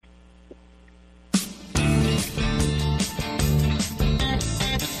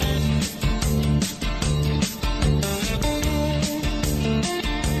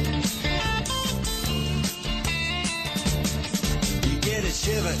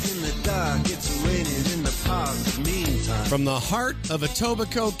in the dark, it's raining in the park. Meantime. From the heart of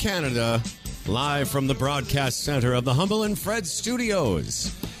Etobicoke, Canada, live from the broadcast center of the Humble and Fred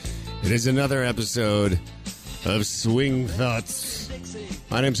Studios, it is another episode of Swing Thoughts.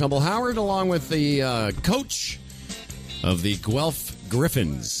 My name's Humble Howard, along with the coach of the Guelph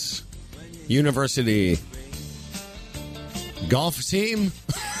Griffins University golf team.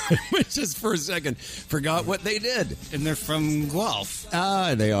 Just for a second, forgot what they did. And they're from Guelph.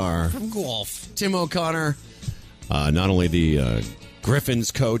 They are. From Guelph. Tim O'Connor, not only the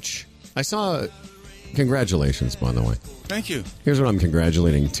Griffins coach. I saw, congratulations, by the way. Thank you. Here's what I'm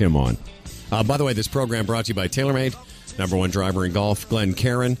congratulating Tim on. By the way, this program brought to you by TaylorMade, #1 driver in golf, Glen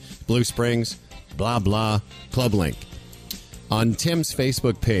Cairn, Blue Springs, blah, blah, Club Link. On Tim's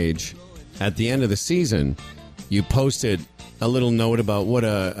Facebook page, at the end of the season, you posted a little note about what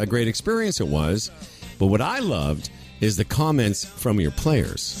a great experience it was. But what I loved is the comments from your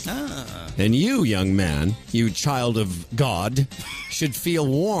players. And you, young man, you child of God, should feel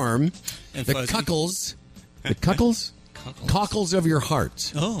warm. And the fuzzy. cockles of your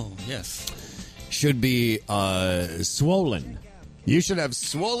heart Oh, yes. should be swollen. You should have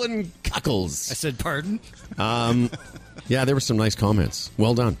swollen cockles. I said pardon? Yeah, there were some nice comments.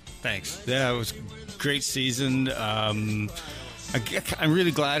 Well done. Thanks. Yeah, it was a great season. I'm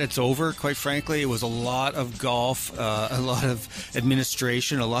really glad it's over, quite frankly. It was a lot of golf, a lot of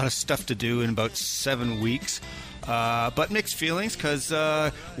administration, a lot of stuff to do in about 7 weeks. But mixed feelings, because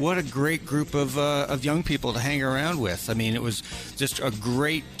what a great group of young people to hang around with. I mean, it was just a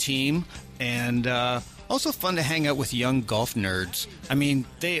great team, and also fun to hang out with young golf nerds. I mean,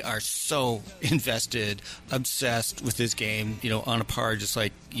 they are so invested, obsessed with this game, on a par just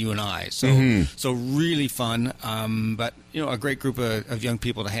like you and I. So, so really fun, but, a great group of young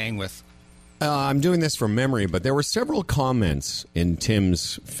people to hang with. I'm doing this from memory, but there were several comments in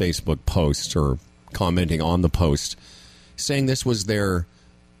Tim's Facebook post, or commenting on the post, saying this was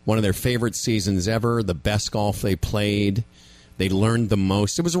one of their favorite seasons ever, the best golf they played. They learned the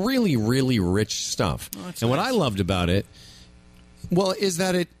most. It was really, really rich stuff. And what I loved about it, well, is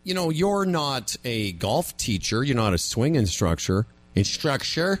that you're not a golf teacher. You're not a swing instructor.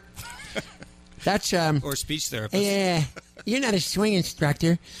 That's Or speech therapist. yeah. You're not a swing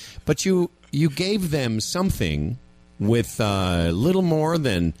instructor, but you gave them something with little more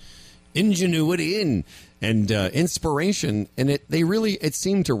than ingenuity and inspiration, and it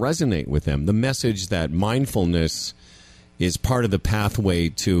seemed to resonate with them. The message that mindfulness is part of the pathway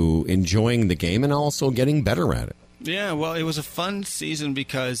to enjoying the game and also getting better at it. Yeah, well, it was a fun season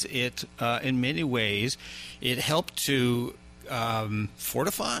because it, in many ways, it helped to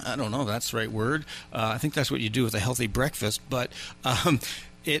fortify. I don't know if that's the right word. I think that's what you do with a healthy breakfast. But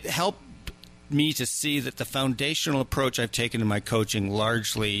it helped me to see that the foundational approach I've taken to my coaching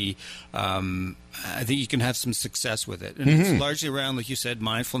largely, I think you can have some success with it. And it's largely around, like you said,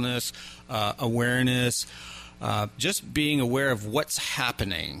 mindfulness, awareness, just being aware of what's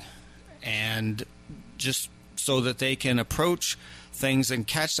happening, and just so that they can approach things and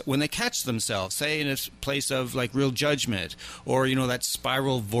when they catch themselves, say in a place of like real judgment, or that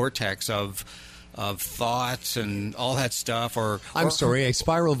spiral vortex of thoughts and all that stuff, I'm sorry, a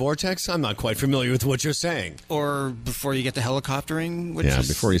spiral vortex? I'm not quite familiar with what you're saying. Or before you get to helicoptering,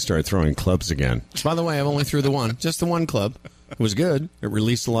 before you start throwing clubs again. By the way, I've only threw just the one club. It was good. It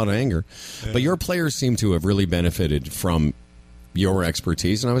released a lot of anger. Yeah. But your players seem to have really benefited from your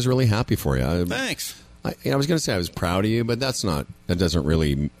expertise, and I was really happy for you. Thanks. I was going to say I was proud of you, but that doesn't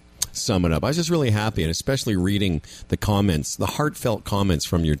really sum it up. I was just really happy, and especially reading the comments, the heartfelt comments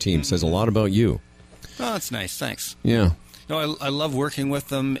from your team says a lot about you. Oh, that's nice. Thanks. Yeah. I love working with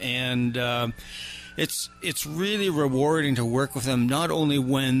them, and it's really rewarding to work with them, not only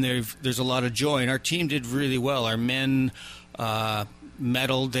when there's a lot of joy, and our team did really well. Our men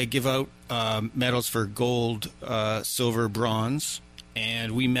medaled. They give out medals for gold, silver, bronze,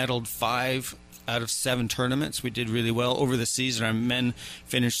 and we medaled 5 out of 7 tournaments. We did really well over the season. Our men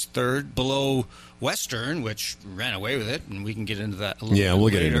finished 3rd, below Western, which ran away with it, and we can get into that a little bit we'll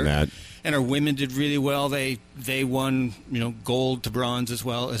later. get into that. And our women did really well. They won, gold to bronze as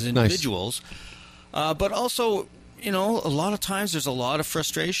well as individuals. Nice. But also, a lot of times there's a lot of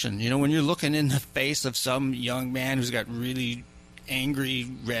frustration. When you're looking in the face of some young man who's got really angry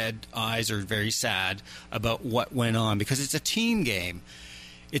red eyes or very sad about what went on, because it's a team game.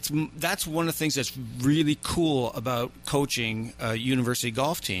 That's one of the things that's really cool about coaching a university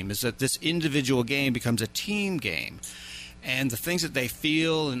golf team, is that this individual game becomes a team game. And the things that they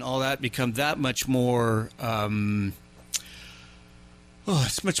feel and all that become that much more Oh,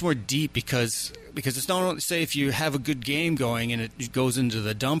 it's much more deep because it's not only, say, if you have a good game going and it goes into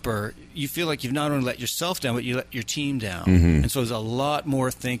the dumper, you feel like you've not only let yourself down, but you let your team down. And so there's a lot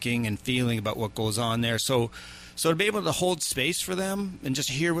more thinking and feeling about what goes on there. So to be able to hold space for them and just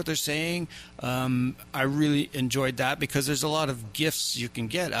hear what they're saying, I really enjoyed that because there's a lot of gifts you can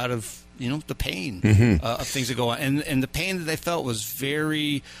get out of, the pain of things that go on. And the pain that they felt was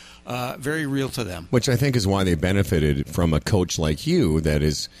very real to them. Which I think is why they benefited from a coach like you that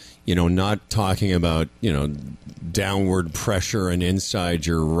is, not talking about, downward pressure and inside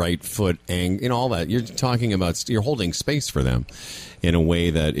your right foot and all that. You're talking about, you're holding space for them in a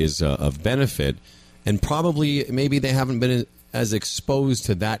way that is of benefit. And probably maybe they haven't been as exposed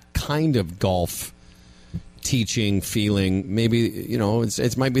to that kind of golf teaching, feeling. Maybe,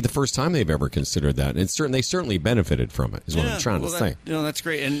 it might be the first time they've ever considered that. And they certainly benefited from it, is what I'm trying to say. That's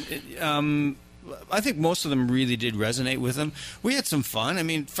great. And I think most of them really did resonate with them. We had some fun. I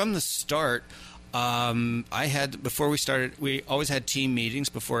mean, from the start, before we started, we always had team meetings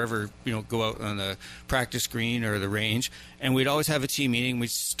before ever, go out on the practice green or the range. And we'd always have a team meeting. We'd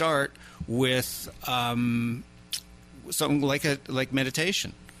start with something like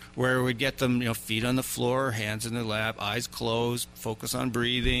meditation, where we'd get them, feet on the floor, hands in their lap, eyes closed, focus on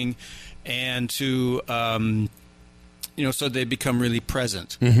breathing, and to, so they become really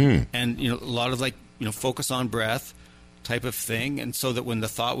present. And, a lot of focus on breath type of thing. And so that when the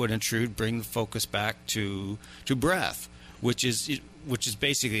thought would intrude, bring the focus back to breath, which is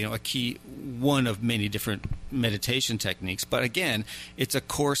basically, a key, one of many different meditation techniques. But again, it's a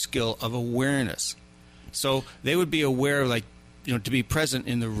core skill of awareness. So they would be aware of to be present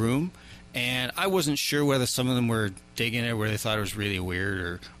in the room. And I wasn't sure whether some of them were digging it, where they thought it was really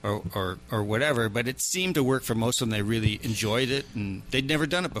weird or whatever, but it seemed to work for most of them. They really enjoyed it, and they'd never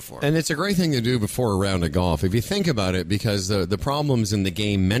done it before. And it's a great thing to do before a round of golf, if you think about it, because the problems in the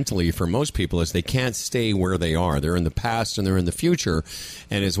game mentally for most people is they can't stay where they are. They're in the past and they're in the future.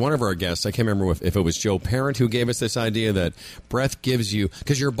 And as one of our guests, I can't remember if it was Joe Parent who gave us this idea that breath gives you,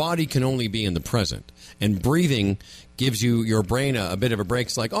 because your body can only be in the present, and breathing gives your brain a bit of a break.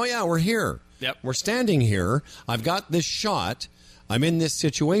 It's like, oh yeah, we're here. Yep. We're standing here. I've got this shot. I'm in this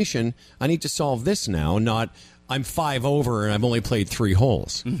situation. I need to solve this now, not I'm 5 over and I've only played 3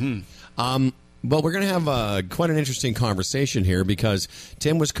 holes. But we're going to have quite an interesting conversation here because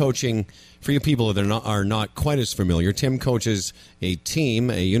Tim was coaching, for you people that are not quite as familiar, Tim coaches a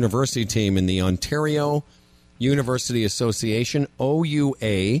university team in the Ontario University Association,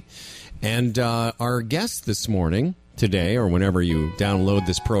 OUA. And our guest this morning, today, or whenever you download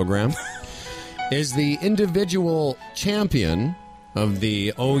this program, is the individual champion of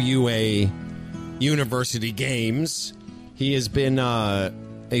the OUA University Games. He has been a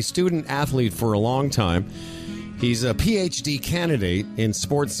student athlete for a long time. He's a PhD candidate in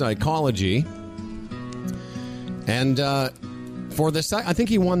sports psychology. And I think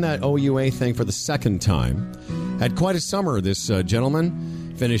he won that OUA thing for the second time. Had quite a summer, this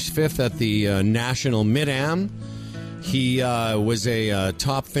gentleman. Finished 5th at the National Mid-Am. He was a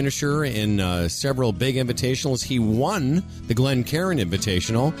top finisher in several big invitationals. He won the Glen Cairn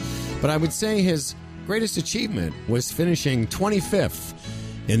Invitational. But I would say his greatest achievement was finishing 25th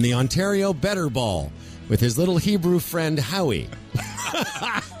in the Ontario Better Ball with his little Hebrew friend Howie.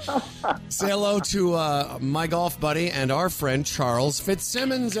 Say hello to my golf buddy and our friend Charles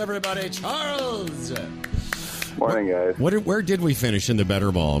Fitzsimmons, everybody. Charles! Morning, guys. Where did we finish in the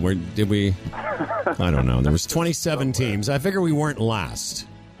Better Ball? Where did we? I don't know. There was 27 teams. I figure we weren't last.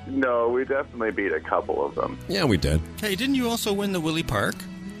 No, we definitely beat a couple of them. Yeah, we did. Hey, didn't you also win the Willie Park?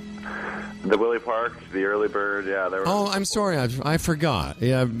 The Willie Park, the Early Bird, yeah. Oh, I'm sorry. I forgot.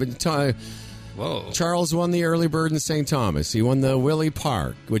 Yeah, but whoa. Charles won the Early Bird in St. Thomas. He won the Willie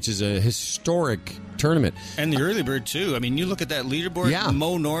Park, which is a historic tournament. And the Early Bird, too. I mean, you look at that leaderboard, yeah.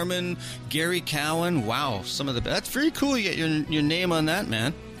 Mo Norman, Gary Cowan. Wow, that's very cool. You get your name on that,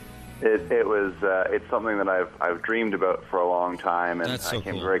 man. It was it's something that I've dreamed about for a long time, and That's so I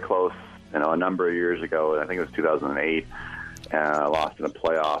came cool. very close, a number of years ago. I think it was 2008. I lost in a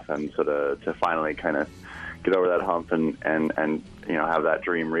playoff, and so to finally kind of get over that hump and have that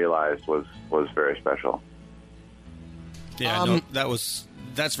dream realized was very special. Yeah,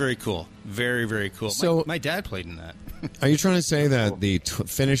 that's very cool. Very, very cool. So my dad played in that. Are you trying to say that the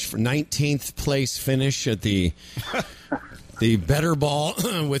finish, 19th place finish at the the Better Ball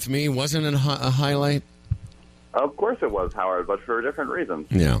with me wasn't a highlight? Of course it was, Howard, but for different reasons.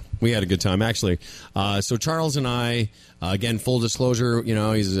 Yeah, we had a good time, actually. So Charles and I, again, full disclosure,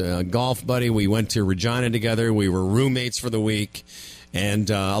 he's a golf buddy. We went to Regina together. We were roommates for the week. And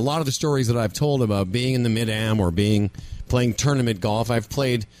a lot of the stories that I've told about being in the Mid-Am or being playing tournament golf. I've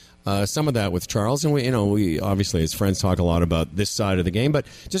played some of that with Charles, and we obviously as friends talk a lot about this side of the game. But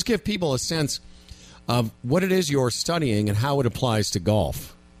just give people a sense of what it is you're studying and how it applies to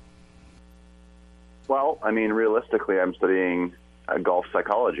golf. Well, I mean, realistically, I'm studying golf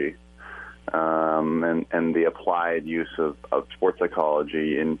psychology and the applied use of sports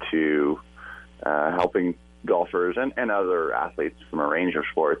psychology into helping golfers and other athletes from a range of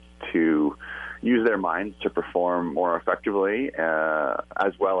sports to use their minds to perform more effectively,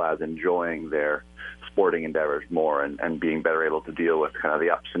 as well as enjoying their sporting endeavors more and being better able to deal with kind of the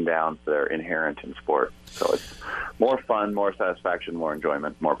ups and downs that are inherent in sport. So it's more fun, more satisfaction, more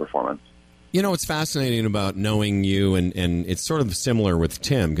enjoyment, more performance. You know, what's fascinating about knowing you, and it's sort of similar with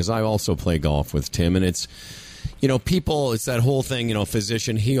Tim, because I also play golf with Tim, and it's, people, it's that whole thing,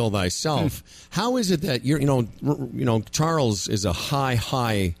 physician, heal thyself. How is it that Charles is a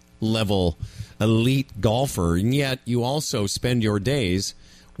high level elite golfer, and yet you also spend your days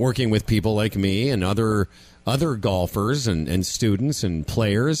working with people like me and other golfers and students and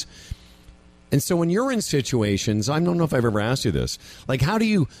players. And so when you're in situations, I don't know if I've ever asked you this, like how do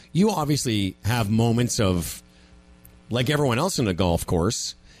you obviously have moments of, like everyone else in a golf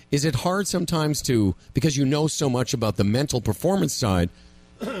course, is it hard sometimes because you know so much about the mental performance side,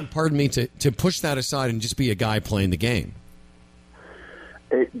 pardon me, to push that aside and just be a guy playing the game?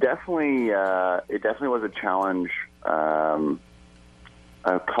 It definitely was a challenge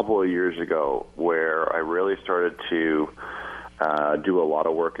a couple of years ago where I really started to do a lot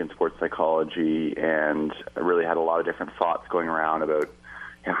of work in sports psychology, and I really had a lot of different thoughts going around about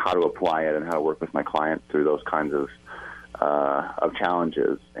how to apply it and how to work with my clients through those kinds of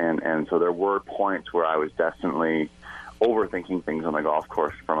challenges. And so there were points where I was definitely overthinking things on the golf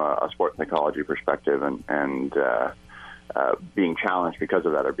course from a sports psychology perspective and being challenged because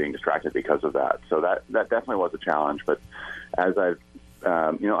of that or being distracted because of that. So that definitely was a challenge. But as I've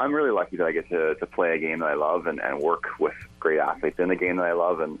I'm really lucky that I get to play a game that I love and work with great athletes in the game that I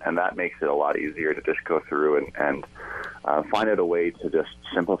love, and that makes it a lot easier to just go through and find out a way to just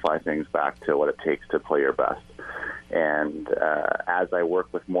simplify things back to what it takes to play your best. And as I work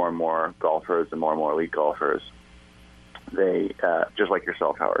with more and more golfers and more elite golfers, they, just like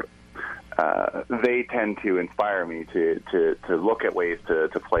yourself, Howard, they tend to inspire me to look at ways to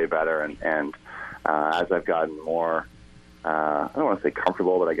play better. And as I've gotten more, I don't want to say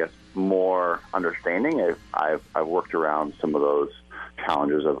comfortable, but I guess more understanding, I've worked around some of those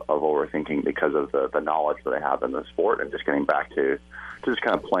challenges of overthinking because of the knowledge that I have in the sport, and just getting back to just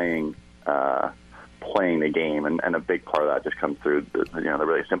kind of playing the game. And a big part of that just comes through the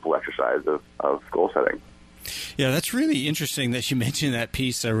really simple exercise of goal setting. Yeah, that's really interesting that you mentioned that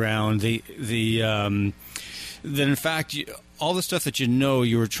piece around that in fact all the stuff that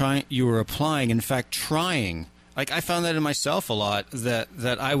you were applying, in fact trying. Like I found that in myself a lot,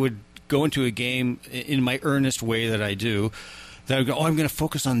 that I would go into a game in my earnest way that I do, that I would go, I'm going to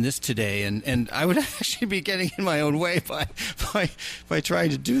focus on this today, and I would actually be getting in my own way by trying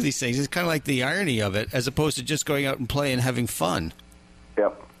to do these things. It's kind of like the irony of it, as opposed to just going out and playing and having fun.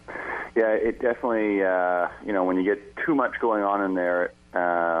 Yep. Yeah, it definitely, when you get too much going on in there,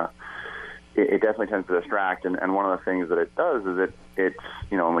 it definitely tends to distract. And one of the things that it does is it's,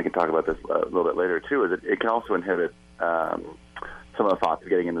 and we can talk about this a little bit later too, is it can also inhibit some of the thoughts of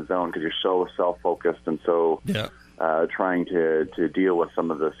getting in the zone because you're so self-focused and so trying to deal with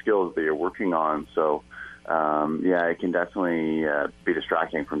some of the skills that you're working on. So, it can definitely be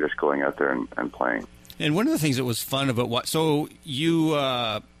distracting from just going out there and playing. And one of the things that was fun about so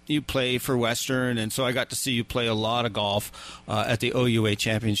you play for Western, and so I got to see you play a lot of golf at the OUA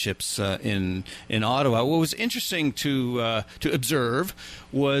Championships in Ottawa. What was interesting to observe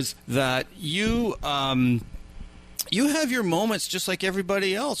was that you have your moments just like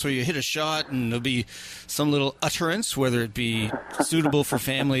everybody else, where you hit a shot and there'll be some little utterance, whether it be suitable for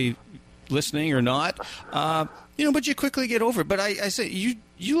family listening or not. But you quickly get over it. But I say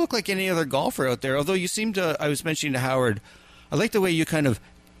you look like any other golfer out there, although you seem to, I was mentioning to Howard, I like the way you kind of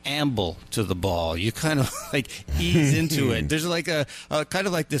amble to the ball. You kind of like ease into it. There's like a kind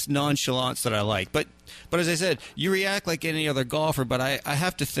of like this nonchalance that I like. But as I said, you react like any other golfer, but I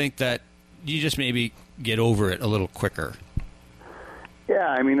have to think that you just maybe get over it a little quicker. Yeah,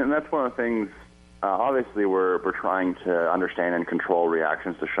 I mean, and that's one of the things, obviously we're trying to understand and control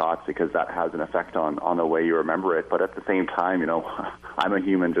reactions to shots because that has an effect on the way you remember it. But at the same time, I'm a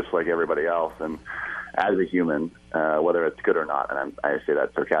human just like everybody else, and as a human, whether it's good or not, and I say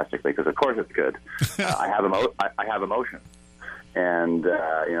that sarcastically because of course it's good. I have emotions, and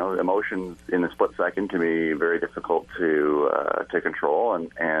emotions in a split second can be very difficult to control,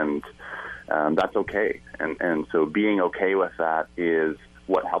 and that's okay. And so being okay with that is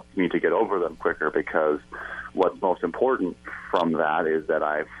what helps me to get over them quicker, because what's most important from that is that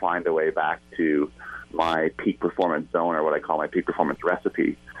I find a way back to my peak performance zone, or what I call my peak performance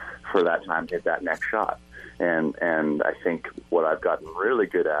recipe, for that time to hit that next shot. And I think what I've gotten really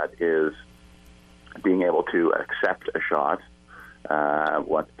good at is being able to accept a shot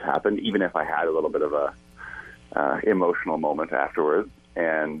once it's happened, even if I had a little bit of a emotional moment afterwards,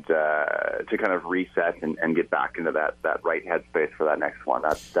 and to kind of reset and get back into that right headspace for that next one.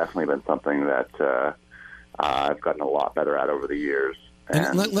 That's definitely been something that I've gotten a lot better at over the years.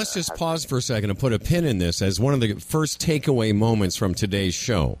 And let's just pause for a second and put a pin in this as one of the first takeaway moments from today's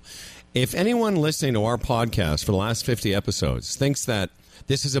show. If anyone listening to our podcast for the last 50 episodes thinks that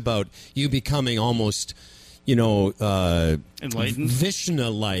this is about you becoming almost, enlightened,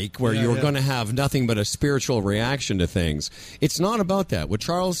 Vishnu-like, where you're going to have nothing but a spiritual reaction to things, it's not about that. What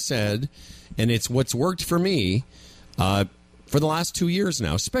Charles said, and it's what's worked for me for the last 2 years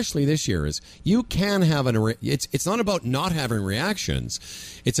now, especially this year, is you can have it's not about not having reactions.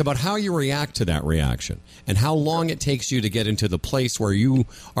 It's about how you react to that reaction and how long it takes you to get into the place where you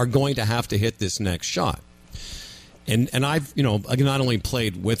are going to have to hit this next shot. And I've, not only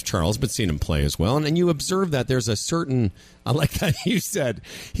played with Charles, but seen him play as well. And you observe that there's a certain, I like that you said,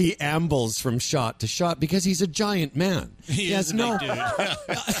 he ambles from shot to shot because he's a giant man. He has no,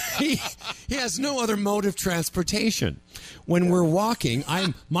 he has no other mode of transportation. When we're walking,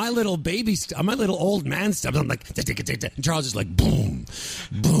 my little old man stuff. I'm like, and Charles is like, boom,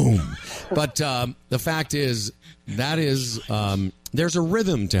 boom. But the fact is, there's a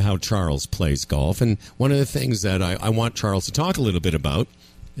rhythm to how Charles plays golf. And one of the things that I want Charles to talk a little bit about,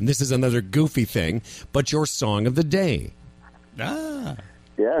 and this is another goofy thing, but your song of the day. Ah.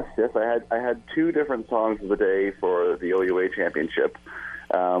 Yes. I had two different songs of the day for the OUA Championship.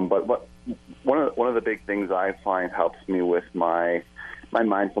 But one of the big things I find helps me with my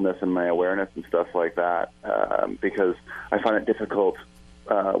mindfulness and my awareness and stuff like that, because I find it difficult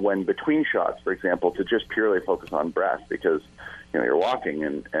when between shots, for example, to just purely focus on breath, because you're walking,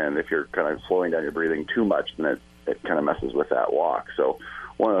 and if you're kind of slowing down your breathing too much, then it kind of messes with that walk. So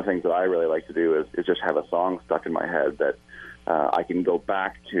one of the things that I really like to do is just have a song stuck in my head that I can go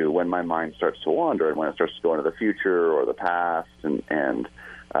back to when my mind starts to wander, and when it starts to go into the future or the past, and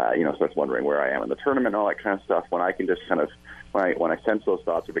starts wondering where I am in the tournament and all that kind of stuff. When I can just kind of, when I sense those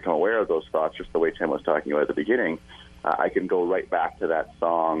thoughts or become aware of those thoughts, just the way Tim was talking about at the beginning, I can go right back to that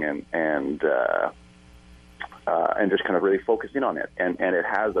song and just kind of really focus in on it. And it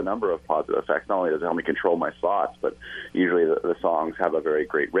has a number of positive effects. Not only does it help me control my thoughts, but usually the songs have a very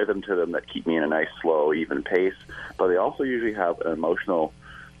great rhythm to them that keep me in a nice, slow, even pace. But they also usually have an emotional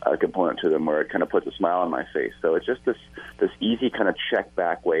component to them where it kind of puts a smile on my face. So it's just this easy kind of check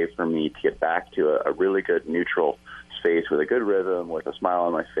back way for me to get back to a really good neutral space with a good rhythm, with a smile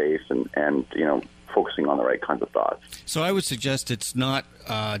on my face, and focusing on the right kinds of thoughts. So I would suggest it's not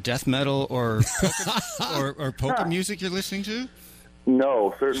death metal or polka music you're listening to?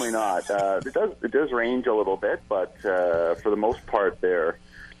 No, certainly not. It does range a little bit, but for the most part, they're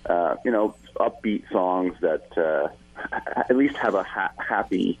upbeat songs that at least have a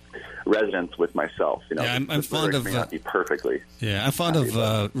happy resonance with myself. Yeah, I'm fond of may not be perfectly. Yeah, I'm fond of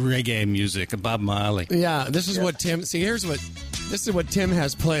reggae music, Bob Marley. Yeah, this is what Tim. See, this is what Tim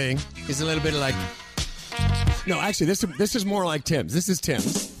has playing. He's a little bit like. No, actually, this is more like Tim's. This is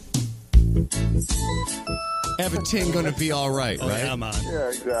Tim's. Everything gonna be all right, right? Yeah, man. Yeah,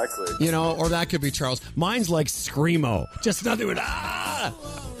 exactly. Or that could be Charles. Mine's like Screamo, just nothing with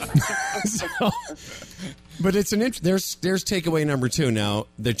So, but it's there's takeaway number 2. Now,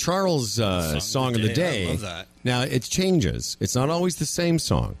 the Charles song of the day. I love that. Now it changes. It's not always the same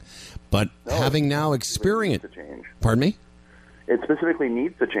song, but having now experienced. Pardon me. It specifically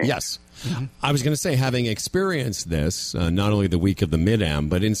needs to change. Yes. Mm-hmm. I was going to say, having experienced this, not only the week of the Mid-Am,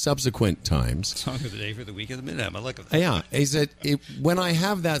 but in subsequent times. Song of the day for the week of the Mid-Am. I like that. Yeah. Is it when I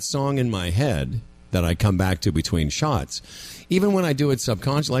have that song in my head that I come back to between shots, even when I do it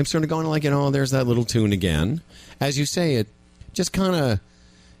subconsciously, I'm sort of going like, there's that little tune again. As you say, it just kind of,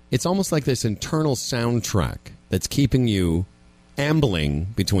 it's almost like this internal soundtrack that's keeping you ambling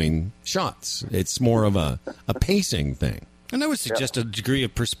between shots. It's more of a pacing thing. And I would suggest a degree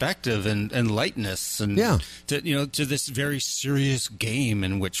of perspective and lightness, and to this very serious game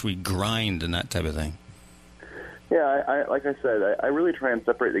in which we grind and that type of thing. Yeah, I like I said, I really try and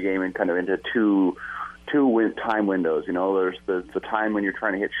separate the game into two time windows. There's the time when you're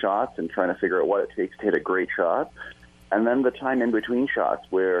trying to hit shots and trying to figure out what it takes to hit a great shot, and then the time in between shots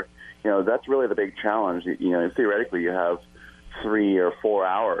where that's really the big challenge. Theoretically, you have 3 or 4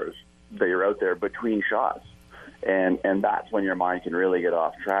 hours that you're out there between shots. And that's when your mind can really get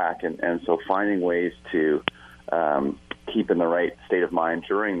off track. And so finding ways to keep in the right state of mind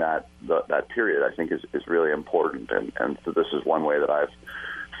during that period, I think, is really important. And so this is one way that I've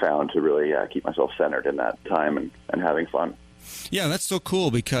found to really keep myself centered in that time and having fun. Yeah, that's so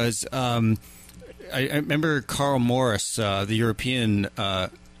cool because I remember Carl Morris, the European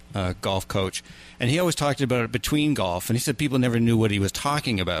golf coach, and he always talked about it between golf, and he said people never knew what he was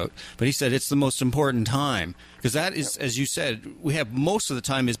talking about, but he said it's the most important time because that is, as you said, we have most of the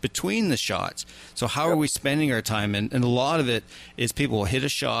time is between the shots. So how are we spending our time? And a lot of it is people will hit a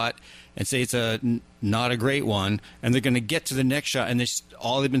shot and say it's not a great one, and they're going to get to the next shot, and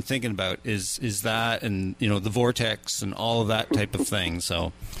all they've been thinking about is that, and the vortex and all of that type of thing.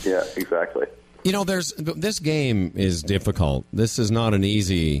 So yeah, exactly. This game is difficult. This is not an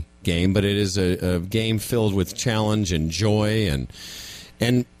easy game, but it is a game filled with challenge and joy.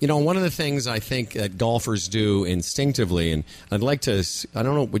 And one of the things I think that golfers do instinctively, and I'd like to, I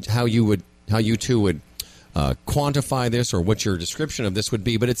don't know how you two would quantify this or what your description of this would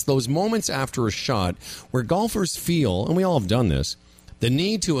be, but it's those moments after a shot where golfers feel, and we all have done this, the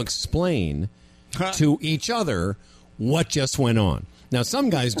need to explain to each other what just went on. Now, some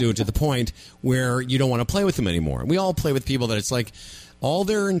guys do it to the point where you don't want to play with them anymore. We all play with people that it's like all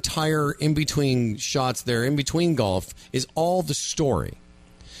their entire in-between shots, their in-between golf is all the story.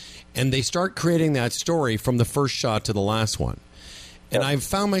 And they start creating that story from the first shot to the last one. And I've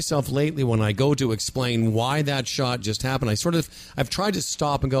found myself lately when I go to explain why that shot just happened, I've tried to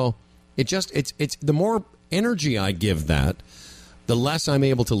stop and go, it's the more energy I give that, the less I'm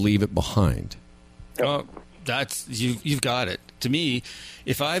able to leave it behind. Oh, that's you've got it. To me,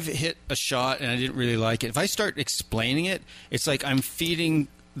 if I've hit a shot and I didn't really like it, if I start explaining it, it's like I'm feeding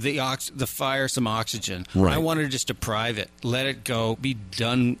the fire some oxygen. Right. I want to just deprive it, let it go, be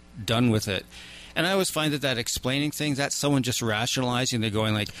done with it. And I always find that explaining things, that's someone just rationalizing. They're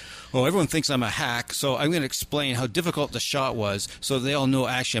going like, oh, everyone thinks I'm a hack, so I'm going to explain how difficult the shot was so they all know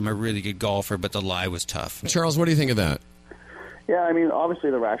actually I'm a really good golfer, but the lie was tough. Charles, what do you think of that? Yeah, I mean,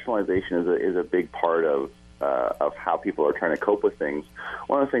 obviously the rationalization is a big part of how people are trying to cope with things.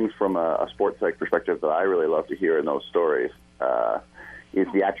 One of the things from a sports psych perspective that I really love to hear in those stories is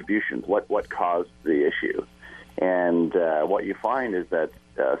the attributions. What caused the issue? And what you find is that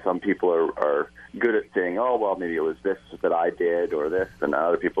some people are good at saying, oh, well, maybe it was this that I did or this, and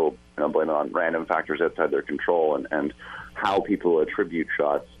other people blame it on random factors outside their control, and how people attribute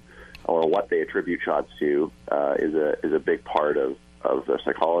shots or what they attribute shots to is a big part of the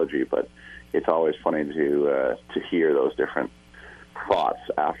psychology. But it's always funny to hear those different thoughts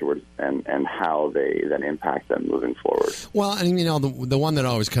afterwards and how they then impact them moving forward. Well, and the one that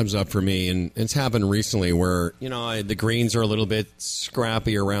always comes up for me, and it's happened recently where the greens are a little bit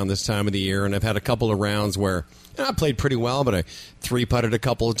scrappy around this time of the year, and I've had a couple of rounds where I played pretty well, but I 3-putted a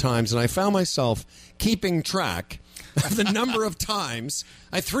couple of times, and I found myself keeping track of the number of times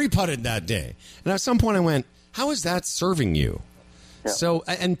I 3-putted that day. And at some point I went, how is that serving you? Yeah. So,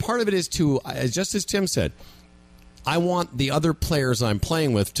 and part of it is just as Tim said, I want the other players I'm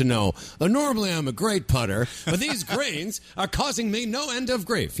playing with to know, normally I'm a great putter, but these greens are causing me no end of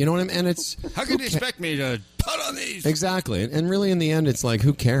grief. You know what I mean? And it's, how can you expect me to putt on these? Exactly. And really in the end, it's like,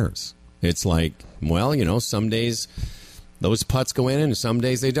 who cares? It's like, well, some days those putts go in and some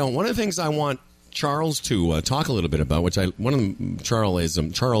days they don't. One of the things I want Charles to talk a little bit about, one of the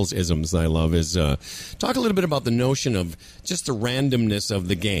Charles-isms that I love is talk a little bit about the notion of just the randomness of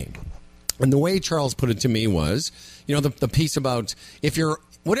the game. And the way Charles put it to me was, the piece about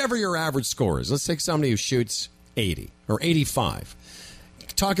whatever your average score is, let's take somebody who shoots 80 or 85.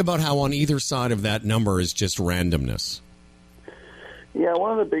 Talk about how on either side of that number is just randomness. Yeah,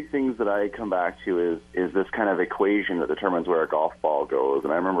 one of the big things that I come back to is this kind of equation that determines where a golf ball goes.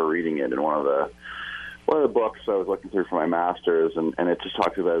 And I remember reading it in one of the books I was looking through for my master's, and it just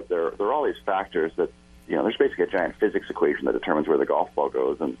talks about there are all these factors that, there's basically a giant physics equation that determines where the golf ball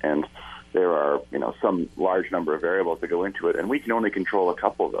goes, and there are, some large number of variables that go into it, and we can only control a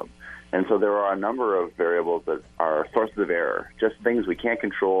couple of them. And so there are a number of variables that are sources of error, just things we can't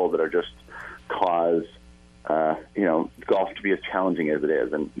control that are just cause golf to be as challenging as it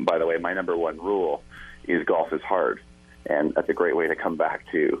is. And by the way, my number one rule is golf is hard, and that's a great way to come back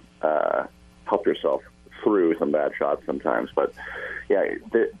to help yourself through some bad shots sometimes. But yeah,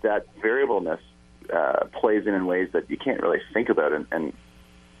 that variableness plays in ways that you can't really think about, and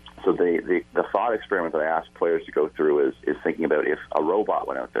so the thought experiment that I ask players to go through is thinking about if a robot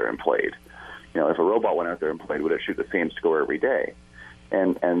went out there and played. If a robot went out there and played, would it shoot the same score every day?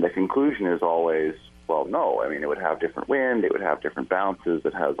 And the conclusion is always, well, no. I mean, it would have different wind, it would have different bounces,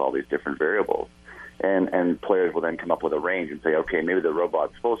 it has all these different variables. And players will then come up with a range and say, okay, maybe the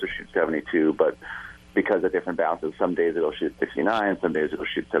robot's supposed to shoot 72, but because of different bounces, some days it'll shoot 69, some days it'll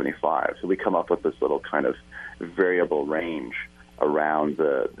shoot 75. So we come up with this little kind of variable range around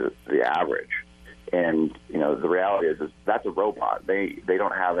the average. And, you know, the reality is that's a robot. They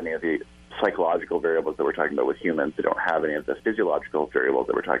don't have any of the psychological variables that we're talking about with humans. They don't have any of the physiological variables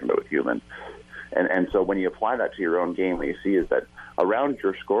that we're talking about with humans. And so when you apply that to your own game, what you see is that around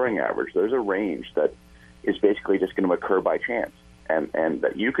your scoring average, there's a range that is basically just going to occur by chance. And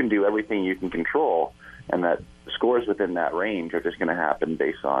that you can do everything you can control, and that scores within that range are just going to happen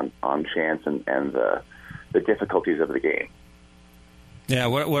based on chance and the difficulties of the game. Yeah,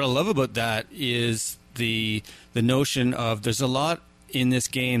 what I love about that is the notion of there's a lot in this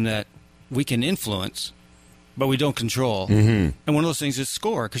game that we can influence, but we don't control. Mm-hmm. And one of those things is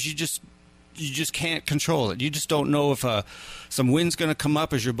score, because you just can't control it. You just don't know if some wind's going to come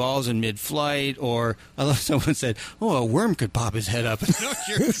up as your ball's in mid-flight, or I love someone said, "Oh, a worm could pop his head up and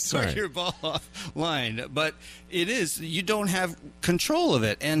knock your ball off line." But it is, you don't have control of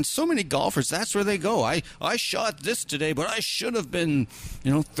it. And so many golfers, that's where they go. I shot this today, but I should have been,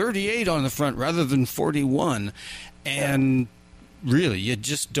 38 on the front rather than 41. And really, you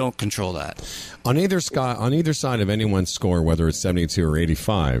just don't control that. On either side of anyone's score, whether it's 72 or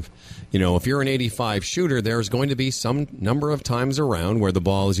 85, if you're an 85 shooter, there's going to be some number of times around where the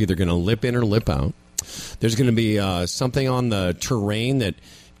ball is either going to lip in or lip out. There's going to be something on the terrain that,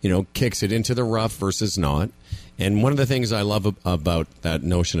 kicks it into the rough versus not. And one of the things I love about that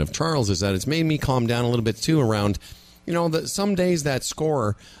notion of Charles is that it's made me calm down a little bit, too, around, that some days that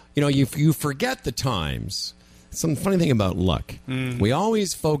score, you forget the times. Some funny thing about luck. We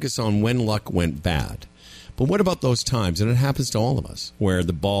always focus on when luck went bad. But what about those times, and it happens to all of us, where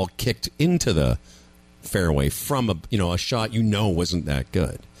the ball kicked into the fairway from a shot wasn't that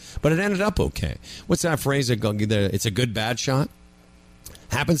good, but it ended up okay? What's that phrase? It's a good bad shot.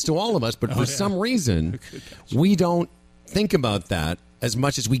 Happens to all of us, but for some reason, we don't think about that as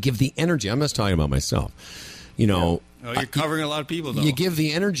much as we give the energy. I'm just talking about myself. Oh, you're covering a lot of people, though. You give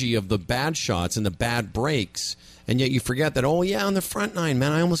the energy of the bad shots and the bad breaks, and yet you forget that, on the front nine,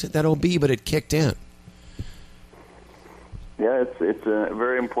 man, I almost hit that OB, but it kicked in. Yeah, it's a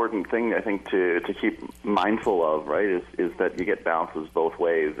very important thing, I think, to keep mindful of, right, is that you get bounces both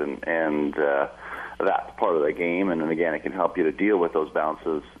ways, and that's part of the game. And then, again, it can help you to deal with those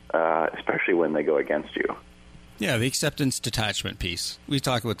bounces, especially when they go against you. Yeah, the acceptance detachment piece. We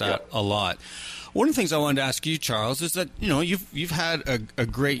talk about that a lot. One of the things I wanted to ask you, Charles, is that you've had a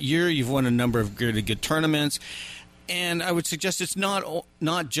great year. You've won a number of really good tournaments, and I would suggest it's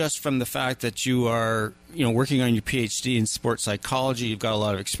not just from the fact that you are working on your PhD in sports psychology. You've got a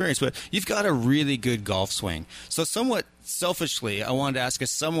lot of experience, but you've got a really good golf swing. So, somewhat selfishly, I wanted to ask,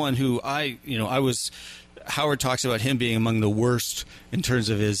 as someone who Howard talks about him being among the worst in terms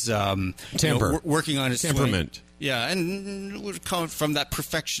of his temper, working on his temperament. Swing. Yeah, and would come from that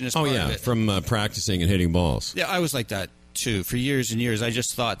perfectionist part of it. From practicing and hitting balls. Yeah, I was like that, too. For years and years, I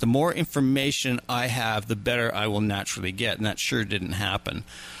just thought the more information I have, the better I will naturally get, and that sure didn't happen.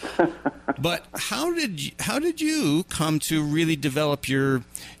 But how did you come to really develop your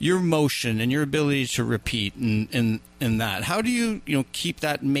motion and your ability to repeat in that? How do you keep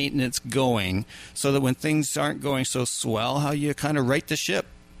that maintenance going so that when things aren't going so swell, how you kind of right the ship?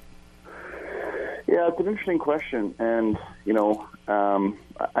 Yeah, it's an interesting question, and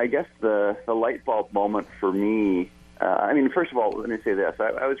I guess the light bulb moment for me. First of all, let me say this: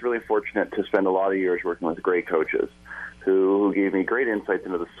 I was really fortunate to spend a lot of years working with great coaches who gave me great insights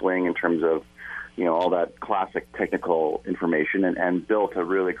into the swing in terms of all that classic technical information, and built a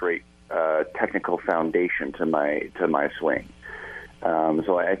really great technical foundation to my swing.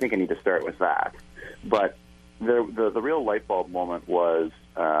 So I think I need to start with that, but. The real light bulb moment was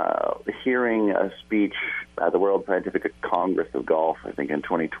hearing a speech at the World Scientific Congress of Golf, I think in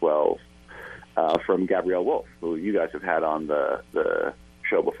 2012, from Gabrielle Wolf, who you guys have had on the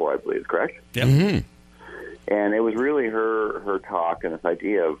show before, I believe, correct? Yeah. Mm-hmm. And it was really her talk and this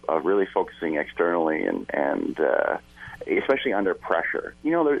idea of really focusing externally and especially under pressure.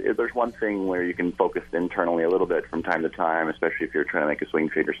 There's one thing where you can focus internally a little bit from time to time, especially if you're trying to make a swing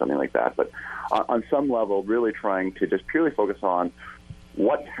fade or something like that. But on some level, really trying to just purely focus on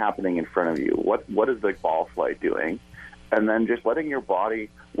what's happening in front of you. What is the ball flight doing? And then just letting your body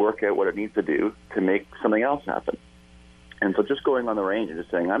work out what it needs to do to make something else happen. And so just going on the range and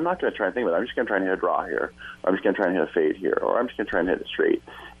just saying, I'm not going to try and think about it. I'm just going to try and hit a draw here. Or I'm just going to try and hit a fade here. Or I'm just going to try and hit it straight.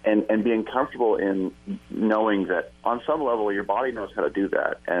 and being comfortable in knowing that on some level your body knows how to do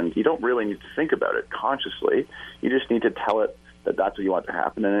that, and you don't really need to think about it consciously. You just need to tell it that that's what you want to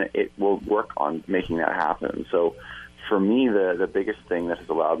happen, and it will work on making that happen. So for me, the biggest thing that has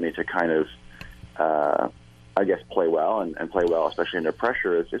allowed me to kind of, I guess, play well and play well, especially under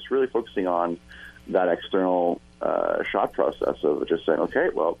pressure, is just really focusing on that external shot process of just saying, okay,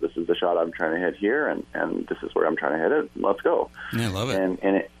 well, this is the shot I'm trying to hit here, and this is where I'm trying to hit it. Let's go. Yeah, I love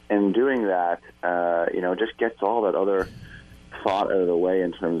it. And doing that, just gets all that other thought out of the way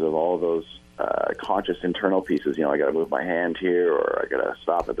in terms of all those conscious internal pieces. I got to move my hand here, or I got to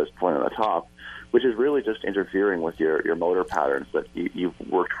stop at this point on the top, which is really just interfering with your motor patterns that you've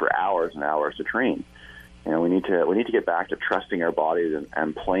worked for hours and hours to train. We need to get back to trusting our bodies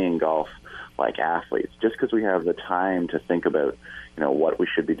and playing golf like athletes. Just because we have the time to think about, what we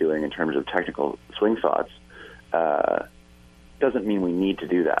should be doing in terms of technical swing thoughts, doesn't mean we need to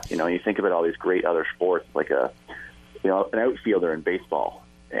do that. You think about all these great other sports, like an outfielder in baseball,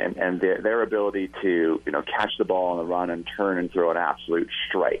 and their ability to, catch the ball on the run and turn and throw an absolute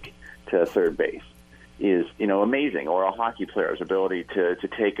strike to third base is, amazing. Or a hockey player's ability to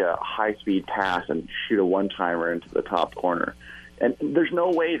take a high-speed pass and shoot a one-timer into the top corner. And there's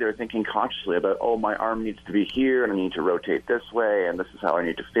no way they're thinking consciously about, oh, my arm needs to be here, and I need to rotate this way, and this is how I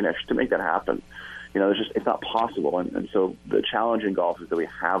need to finish to make that happen. It's not possible. And so the challenge in golf is that we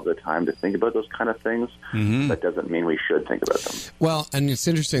have the time to think about those kind of things. Mm-hmm. That doesn't mean we should think about them. Well, and it's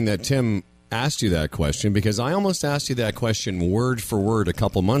interesting that Tim asked you that question, because I almost asked you that question word for word a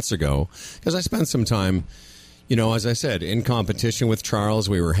couple months ago, because I spent some time, as I said, in competition with Charles.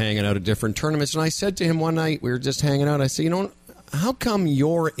 We were hanging out at different tournaments, and I said to him one night, we were just hanging out, I said, how come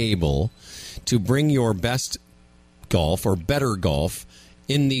you're able to bring your best golf or better golf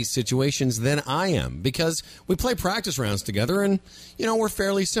in these situations than I am? Because we play practice rounds together, and we're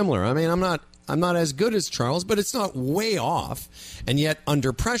fairly similar. I mean, I'm not as good as Charles, but it's not way off. And yet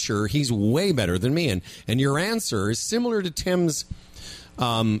under pressure, he's way better than me. And your answer is similar to Tim's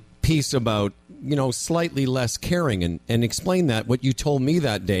piece about, slightly less caring, and explain that, what you told me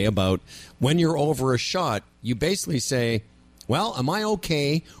that day about when you're over a shot, you basically say, well, am I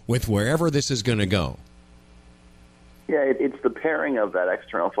okay with wherever this is going to go? Yeah, it's the pairing of that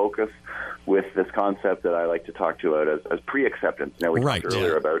external focus with this concept that I like to talk to about as pre-acceptance. We talked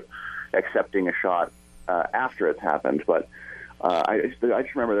earlier about accepting a shot after it's happened, but I just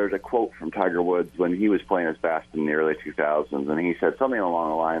remember there was a quote from Tiger Woods when he was playing his best in the early 2000s, and he said something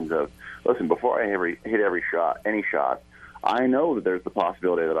along the lines of, listen, before I hit any shot, I know that there's the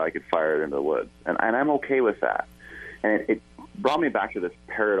possibility that I could fire it into the woods, and I'm okay with that. And it brought me back to this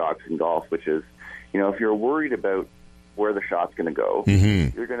paradox in golf, which is, if you're worried about where the shot's going to go,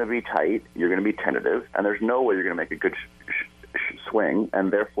 mm-hmm. you're going to be tight, you're going to be tentative, and there's no way you're going to make a good swing,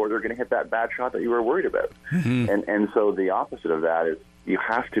 and therefore they're going to hit that bad shot that you were worried about. Mm-hmm. And so the opposite of that is you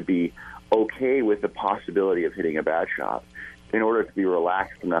have to be okay with the possibility of hitting a bad shot in order to be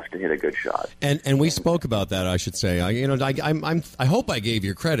relaxed enough to hit a good shot. And we spoke about that, I should say. I hope I gave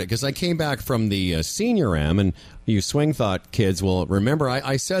you credit, because I came back from the Senior Am, and you Swing Thought kids will remember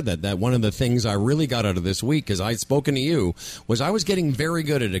I said that one of the things I really got out of this week, because I'd spoken to you, was I was getting very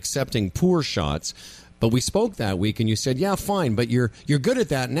good at accepting poor shots. But we spoke that week, and you said, yeah, fine, but you're good at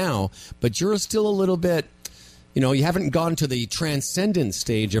that now, but you're still a little bit, you haven't gone to the transcendent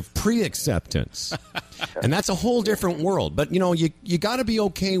stage of pre-acceptance. And that's a whole different world. But, you got to be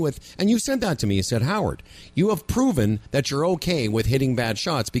okay with, and you said that to me, you said, Howard, you have proven that you're okay with hitting bad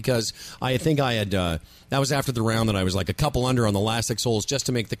shots, because I think I had, that was after the round that I was like a couple under on the last 6 holes just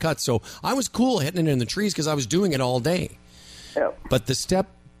to make the cut. So I was cool hitting it in the trees because I was doing it all day. Yeah. But the step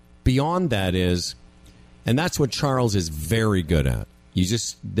beyond that is, and that's what Charles is very good at.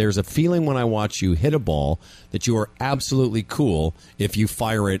 There's a feeling when I watch you hit a ball that you are absolutely cool if you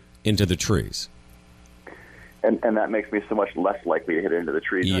fire it into the trees. And that makes me so much less likely to hit it into the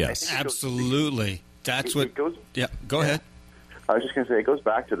trees. Yes, absolutely. Yeah, go ahead. I was just going to say, it goes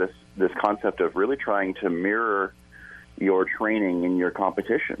back to this concept of really trying to mirror your training in your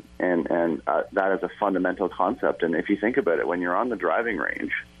competition. And that is a fundamental concept. And if you think about it, when you're on the driving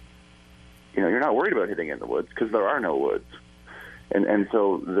range, you're not worried about hitting it in the woods because there are no woods. And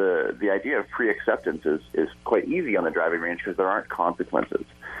so the idea of pre-acceptance is quite easy on the driving range because there aren't consequences.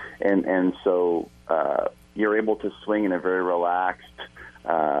 And so you're able to swing in a very relaxed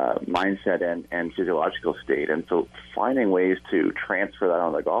mindset and physiological state. And so finding ways to transfer that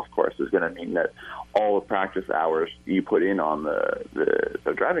on the golf course is going to mean that all the practice hours you put in on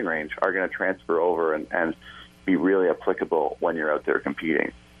the driving range are going to transfer over and be really applicable when you're out there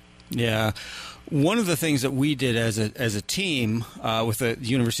competing. Yeah. One of the things that we did as a team with the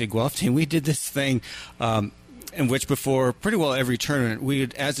University of Guelph team, we did this thing in which before pretty well every tournament, we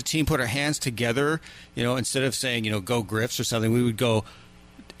would, as a team, put our hands together, instead of saying, go Griffs or something, we would go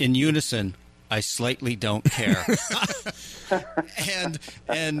in unison, I slightly don't care. and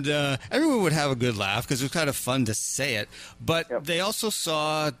everyone would have a good laugh because it was kind of fun to say it. But they also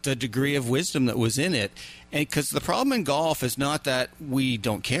saw the degree of wisdom that was in it. And because the problem in golf is not that we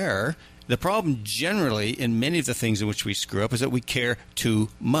don't care. The problem generally in many of the things in which we screw up is that we care too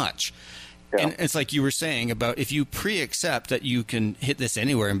much. Yeah. And it's like you were saying about if you pre-accept that you can hit this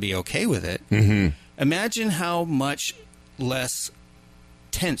anywhere and be okay with it, imagine how much less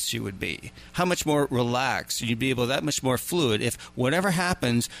tense you would be, how much more relaxed you'd be able, that much more fluid. If whatever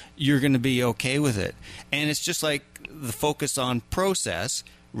happens, you're going to be okay with it. And it's just like the focus on process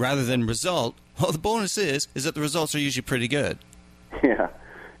rather than result. Well, the bonus is that the results are usually pretty good.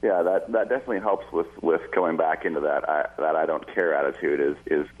 Yeah, that definitely helps with going back into that I don't care attitude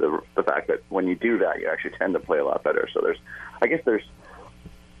is the fact that when you do that, you actually tend to play a lot better. So there's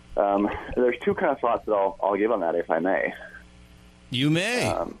two kind of thoughts that I'll give on that, if I may. You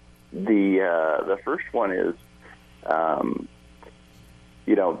may. The first one is, a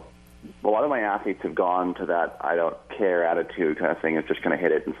lot of my athletes have gone to that I don't care attitude kind of thing. It's just kind of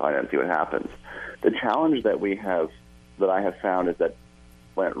hit it and find it and see what happens. The challenge that I have found is that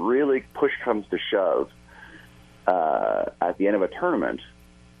when it really push comes to shove at the end of a tournament,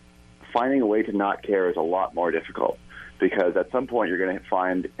 finding a way to not care is a lot more difficult because at some point you're going to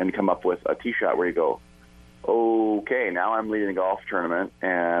find and come up with a tee shot where you go, okay, now I'm leading a golf tournament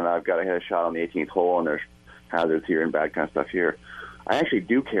and I've got to hit a shot on the 18th hole and there's hazards here and bad kind of stuff here. I actually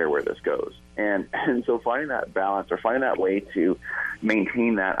do care where this goes. And so finding that balance or finding that way to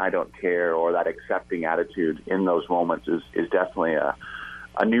maintain that I don't care or that accepting attitude in those moments is definitely a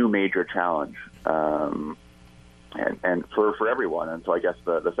new major challenge, and for everyone. And so I guess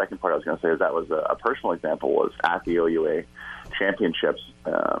the second part I was going to say is that was a personal example was at the OUA championships.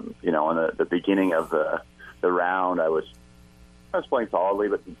 In the beginning of the round, I was playing solidly,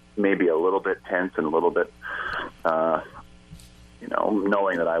 but maybe a little bit tense and a little bit, knowing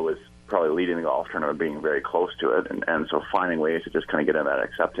that I was probably leading the golf tournament, being very close to it, and so finding ways to just kind of get in that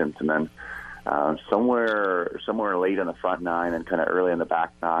acceptance, and then. Somewhere late in the front nine and kind of early in the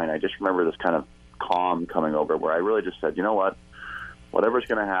back nine, I just remember this kind of calm coming over where I really just said, you know what, whatever's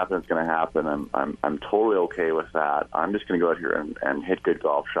going to happen, it's going to happen. I'm totally okay with that. I'm just going to go out here and hit good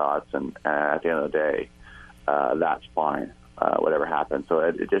golf shots, and at the end of the day, that's fine, whatever happens. So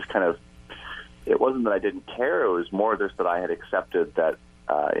it just kind of, it wasn't that I didn't care. It was more just that I had accepted that,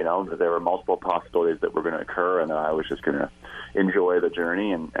 that there were multiple possibilities that were going to occur, and that I was just going to enjoy the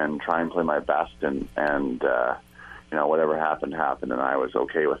journey and try and play my best, and whatever happened, and I was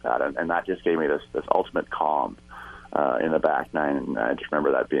okay with that, and that just gave me this ultimate calm in the back nine, and I just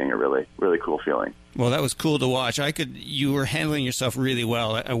remember that being a really, really cool feeling. Well, that was cool to watch. You were handling yourself really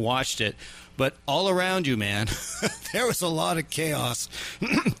well. I watched it, but all around you, man, there was a lot of chaos.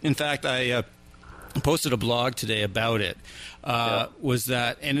 In fact, I posted a blog today about it. Was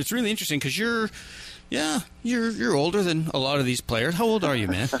that, and it's really interesting because you're older than a lot of these players. How old are you,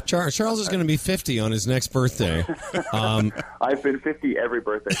 man? Charles is going to be 50 on his next birthday. I've been 50 every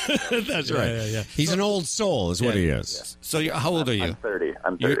birthday. That's right. Yeah. He's an old soul is what he is. Yes. So how old are you? I'm 30.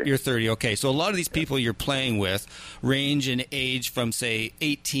 I'm 30. You're 30. Okay. So a lot of these people you're playing with range in age from, say,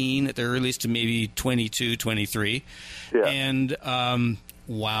 18 at the earliest to maybe 22, 23. Yeah. And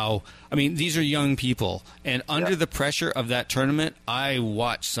wow. I mean, these are young people. And under the pressure of that tournament, I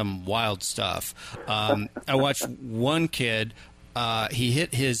watched some wild stuff. I watched one kid, he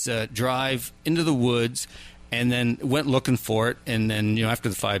hit his drive into the woods and then went looking for it. And then, after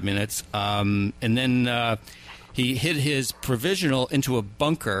the 5 minutes, and then he hit his provisional into a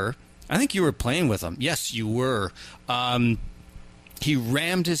bunker. I think you were playing with him. Yes, you were. He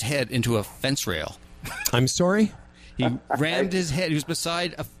rammed his head into a fence rail. I'm sorry? He rammed his head. He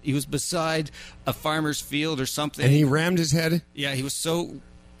was beside a farmer's field or something. And he rammed his head? Yeah, he was so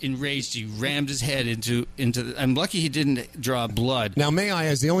enraged he rammed his head into I'm lucky he didn't draw blood. Now, may I,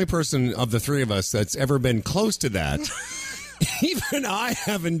 as the only person of the three of us that's ever been close to that, even I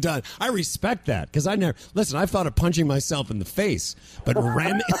haven't done. I respect that because I've thought of punching myself in the face, but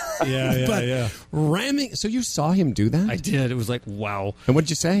ramming. Ramming. So you saw him do that? I did. It was like, wow. And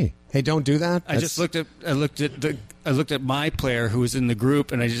what'd you say? Hey, don't do that. I looked at my player who was in the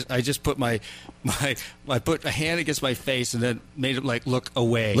group, and I just put I put a hand against my face and then made it like look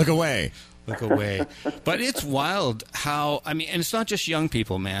away. Look away. Look away. But it's wild how, and it's not just young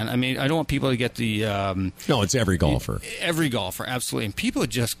people, man. I mean, I don't want people to get the... no, it's every golfer. Every golfer, absolutely. And people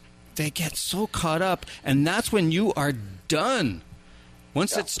just they get so caught up, and that's when you are done.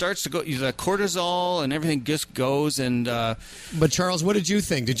 Once it starts to go, the cortisol and everything just goes. And But Charles, what did you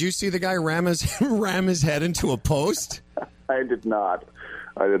think? Did you see the guy ram his head into a post? I did not.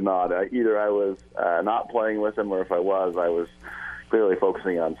 Either I was not playing with him, or if I was clearly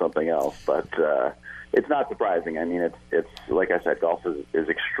focusing on something else. But it's not surprising. I mean, it's like I said, golf is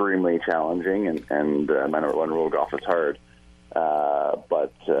extremely challenging, and my number one rule, golf is hard.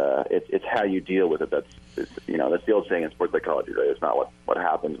 But it's how you deal with it. That's the old saying in sports psychology, right? It's not what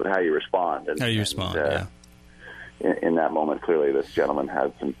happens, but how you respond. And, yeah. In that moment, clearly, this gentleman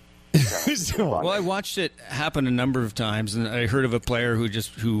had some. Well, I watched it happen a number of times, and I heard of a player who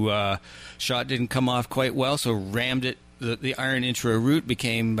shot didn't come off quite well, so rammed it. The iron into a root,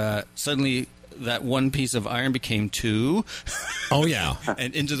 became suddenly that one piece of iron became two. Oh yeah,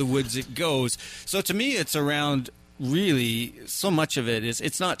 and into the woods it goes. So to me, it's around. Really, so much of it is,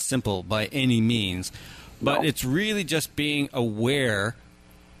 it's not simple by any means, but it's really just being aware.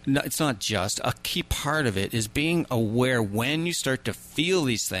 No, it's not just. A key part of it is being aware when you start to feel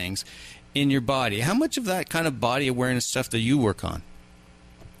these things in your body. How much of that kind of body awareness stuff do you work on?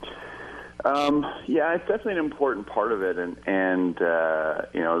 Yeah, it's definitely an important part of it, and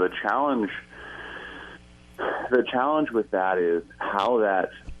the challenge with that is how that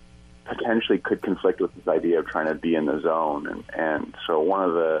potentially could conflict with this idea of trying to be in the zone, and so one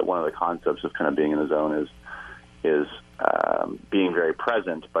of the concepts of kind of being in the zone is being very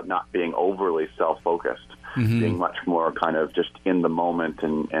present, but not being overly self-focused, being much more kind of just in the moment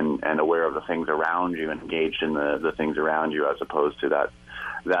and aware of the things around you, and engaged in the things around you, as opposed to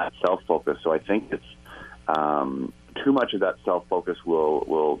that self-focus. So I think it's too much of that self-focus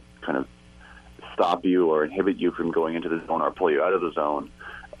will kind of stop you or inhibit you from going into the zone or pull you out of the zone.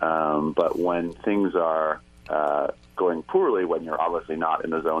 But when things are going poorly, when you're obviously not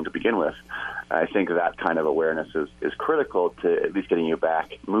in the zone to begin with, I think that kind of awareness is critical to at least getting you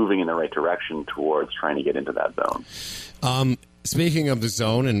back moving in the right direction towards trying to get into that zone. Speaking of the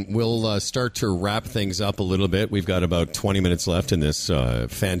zone, and we'll start to wrap things up a little bit. We've got about 20 minutes left in this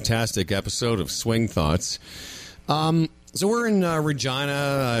fantastic episode of Swing Thoughts. So we're in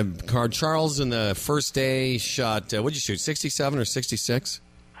Regina. Charles in the first day shot, what'd you shoot, 67 or 66?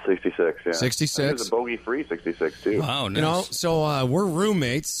 66, yeah. 66. It was a bogey-free 66, too. Wow, nice. So we're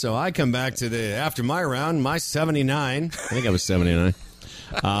roommates, so I come back to after my round, my 79. I think I was 79.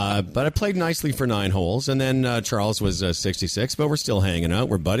 But I played nicely for 9 holes, and then Charles was 66, but we're still hanging out.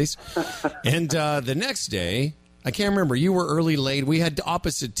 We're buddies. And the next day, I can't remember. You were early, late. We had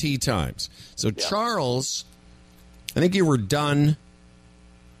opposite tee times. So yeah. Charles, I think you were done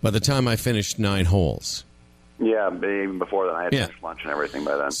by the time I finished 9 holes. Yeah, even before that, I had finished lunch and everything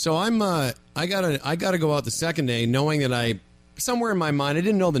by then. So I gotta go out the second day, knowing that somewhere in my mind, I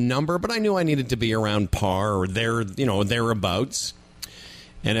didn't know the number, but I knew I needed to be around par or thereabouts.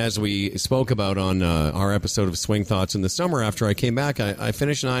 And as we spoke about on our episode of Swing Thoughts in the summer, after I came back, I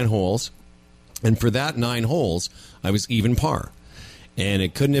finished 9 holes, and for that 9 holes, I was even par, and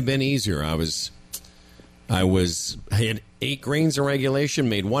it couldn't have been easier. I had 8 greens in regulation,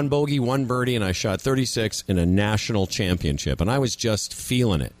 made 1 bogey, 1 birdie, and I shot 36 in a national championship. And I was just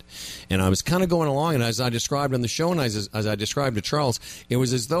feeling it. And I was kind of going along, and as I described on the show, and as I described to Charles, it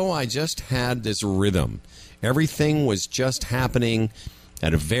was as though I just had this rhythm. Everything was just happening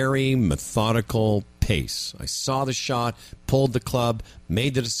at a very methodical pace. I saw the shot, pulled the club,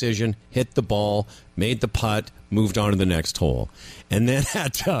 made the decision, hit the ball, made the putt, moved on to the next hole. And then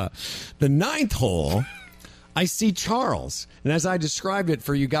at the 9th hole, I see Charles. And as I described it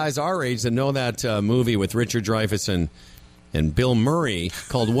for you guys our age that know that movie with Richard Dreyfuss and Bill Murray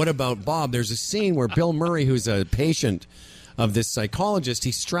called What About Bob, there's a scene where Bill Murray, who's a patient of this psychologist,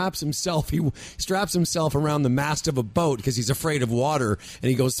 he straps himself around the mast of a boat because he's afraid of water, and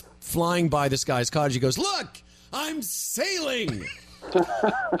he goes flying by this guy's cottage. He goes, "Look, I'm sailing."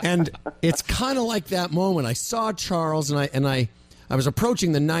 And it's kind of like that moment. I saw Charles, and I was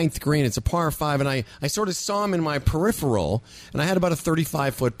approaching the 9th green. It's a par 5, and I sort of saw him in my peripheral, and I had about a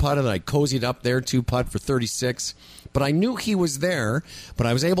 35-foot putt, and I cozied up there, 2 putt for 36. But I knew he was there, but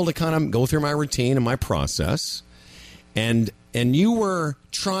I was able to kind of go through my routine and my process. And you were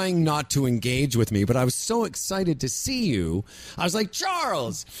trying not to engage with me, but I was so excited to see you. I was like,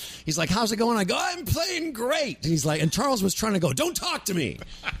 "Charles." He's like, "How's it going?" I go, "I'm playing great." And he's like, and Charles was trying to go, "Don't talk to me."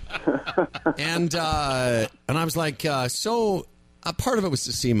 and I was like, so part of it was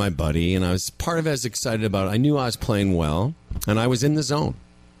to see my buddy, and part of it I was excited about it. I knew I was playing well, and I was in the zone.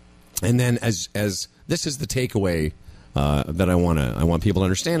 And then as this is the takeaway that I want people to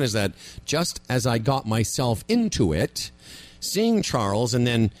understand, is that just as I got myself into it, seeing Charles and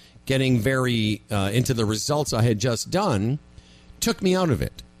then getting very into the results I had just done took me out of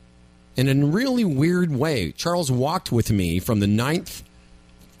it. In a really weird way, Charles walked with me from the 9th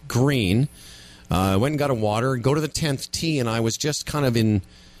green, went and got a water, go to the 10th tee, and I was just kind of in,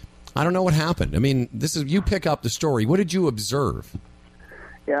 I don't know what happened. I mean, this is, you pick up the story. What did you observe?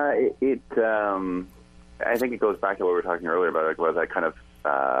 Yeah, I think it goes back to what we were talking earlier about, like, was that kind of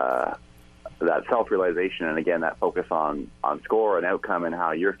that self-realization, and again, that focus on score and outcome and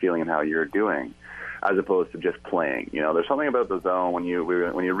how you're feeling and how you're doing, as opposed to just playing. You know, there's something about the zone when you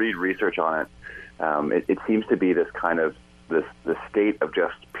read research on it. It seems to be this kind of this state of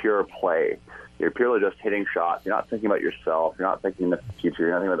just pure play. You're purely just hitting shots. You're not thinking about yourself. You're not thinking the future.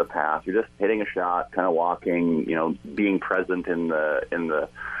 You're not thinking about the past. You're just hitting a shot, kind of walking. You know, being present in the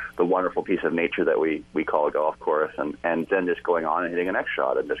wonderful piece of nature that we call a golf course, and then just going on and hitting a next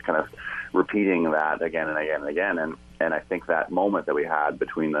shot and just kind of repeating that again and again and again. And I think that moment that we had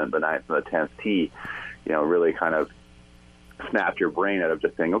between the 9th and the 10th tee, you know, really kind of snapped your brain out of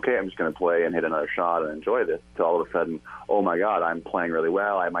just saying, okay, I'm just going to play and hit another shot and enjoy this, to all of a sudden, oh my God, I'm playing really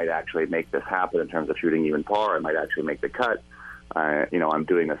well. I might actually make this happen in terms of shooting even par. I might actually make the cut. You know, I'm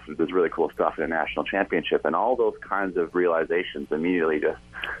doing this really cool stuff in a national championship, and all those kinds of realizations immediately just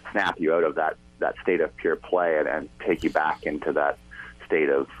snap you out of that state of pure play and take you back into that state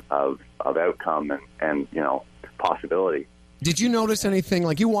of outcome and you know, possibility. Did you notice anything?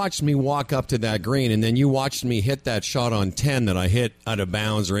 Like, you watched me walk up to that green, and then you watched me hit that shot on 10 that I hit out of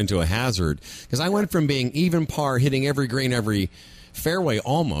bounds or into a hazard, because I went from being even par, hitting every green, every fairway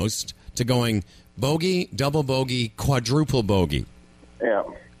almost, to going bogey, double bogey, quadruple bogey. Yeah.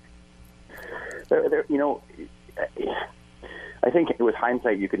 You know, I think with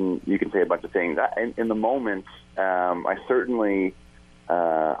hindsight, you can say a bunch of things. In the moment, I certainly,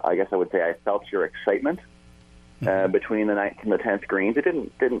 I guess I would say, I felt your excitement between the 9th and the 10th greens. It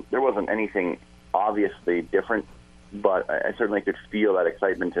didn't. There wasn't anything obviously different, but I certainly could feel that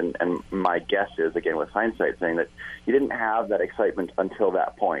excitement. And my guess is, again, with hindsight, saying that you didn't have that excitement until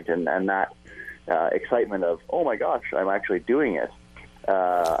that point, and that excitement of, oh my gosh, I'm actually doing it.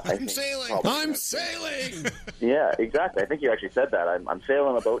 I'm sailing. I'm sailing. Yeah, exactly. I think you actually said that. I'm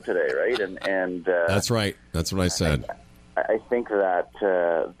sailing a boat today, right? And that's right. That's what I said. I think that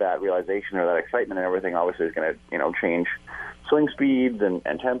that realization or that excitement and everything obviously is going to, you know, change swing speeds and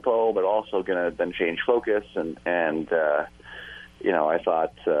tempo, but also going to then change focus and you know, I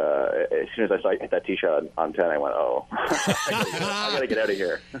thought as soon as I saw you hit that tee shot on 10, I went, oh, I got to get out of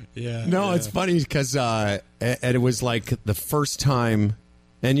here. Yeah. No, it's funny because and it was like the first time,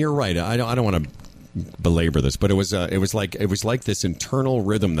 and you're right. I don't want to belabor this, but it was like this internal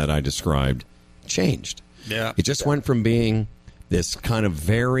rhythm that I described changed. Yeah. It just went from being this kind of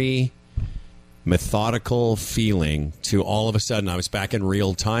very methodical feeling to all of a sudden I was back in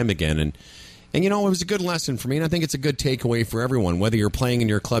real time again. And you know, it was a good lesson for me, and I think it's a good takeaway for everyone, whether you're playing in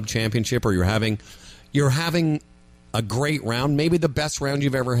your club championship or you're having a great round, maybe the best round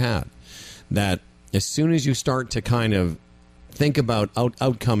you've ever had, that as soon as you start to kind of think about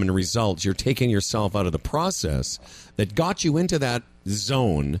outcome and results, you're taking yourself out of the process that got you into that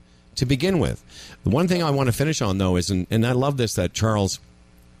zone to begin with. The one thing I want to finish on, though, is, and I love this, that Charles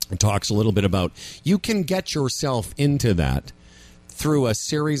talks a little bit about, you can get yourself into that through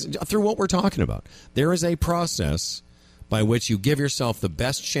what we're talking about. There is a process by which you give yourself the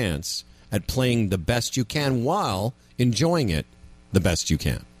best chance at playing the best you can while enjoying it the best you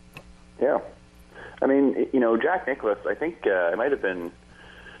can. Yeah. I mean, you know, Jack Nicklaus, I think it might have been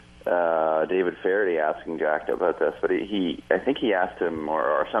David Faraday asking Jack about this, but I think he asked him,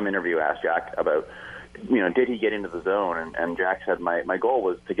 or some interview asked Jack about, you know, did he get into the zone? And Jack said, my goal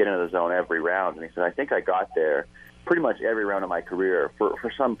was to get into the zone every round. And he said, I think I got there pretty much every round of my career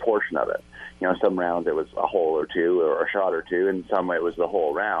for some portion of it. You know, some rounds it was a hole or two or a shot or two, and some it was the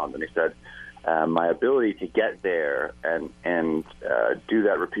whole round. And he said, my ability to get there and do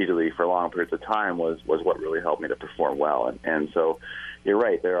that repeatedly for long periods of time was what really helped me to perform well. And so you're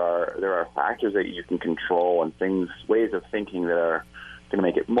right, there are factors that you can control and ways of thinking that are going to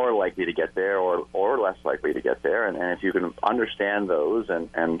make it more likely to get there or less likely to get there. And if you can understand those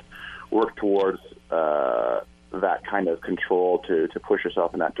and work towards that kind of control to push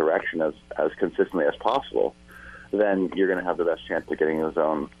yourself in that direction as consistently as possible, then you're going to have the best chance of getting in the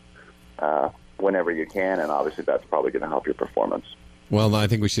zone whenever you can, and obviously that's probably going to help your performance. Well, I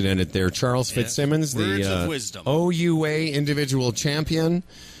think we should end it there. Charles Fitzsimmons, the OUA individual champion,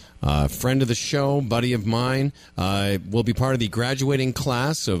 friend of the show, buddy of mine, will be part of the graduating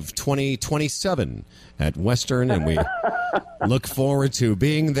class of 2027 at Western, and we Look forward to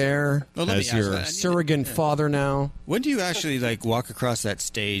being there Well, let me as ask your that. surrogate father now. When do you actually walk across that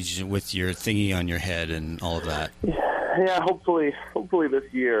stage with your thingy on your head and all of that? Yeah, hopefully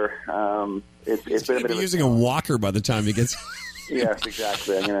this year. It's He's been going a to bit be of a using a walker by the time he gets... Yes,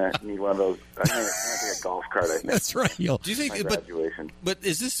 exactly. I'm gonna need one of those. I'm gonna take a golf cart. I think. That's right. Do you think? My graduation. But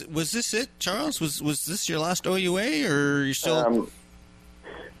was this it, Charles? Was this your last OUA, or you're still?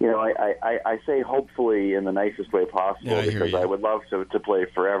 I say hopefully in the nicest way possible, Yeah, I hear because you. I would love to play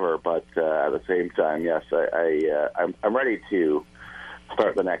forever, but at the same time, yes, I'm ready to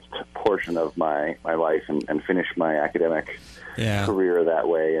start the next portion of my life and finish my academic career that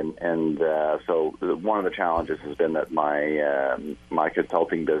way. And so one of the challenges has been that my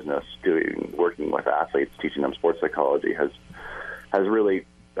consulting business, working with athletes, teaching them sports psychology, has really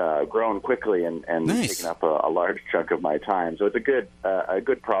grown quickly and Nice. taken up a large chunk of my time. So it's a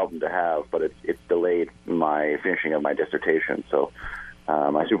good problem to have, but it's delayed my finishing of my dissertation. So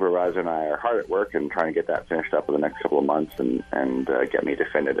my supervisor and I are hard at work and trying to get that finished up in the next couple of months and get me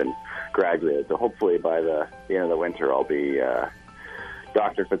defended and graduated. So hopefully by the end of the winter, I'll be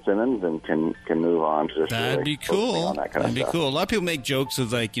Dr. Fitzsimmons and can move on to just That'd really be focusing cool. on that kind That'd of be stuff. cool. A lot of people make jokes of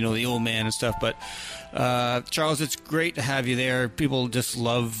the old man and stuff, but Charles, it's great to have you there. People just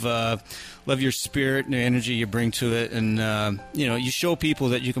love your spirit and the energy you bring to it, and you show people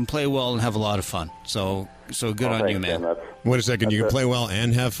that you can play well and have a lot of fun. So good on Thanks, you, man. Tim. Wait a second. You can play well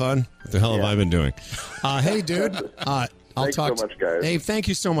and have fun? What the hell have I been doing? Hey, dude. I'll Thanks talk so much, guys. Hey, thank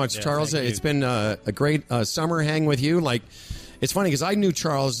you so much, Charles. thank you. It's been a great summer hang with you. It's funny because I knew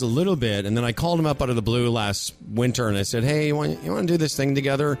Charles a little bit, and then I called him up out of the blue last winter, and I said, "Hey, you want to do this thing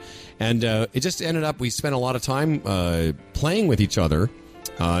together?" And it just ended up we spent a lot of time playing with each other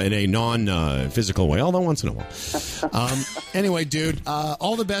in a non-physical way, although once in a while. Anyway, dude,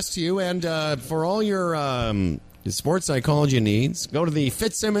 all the best to you, and for all your sports psychology needs, go to the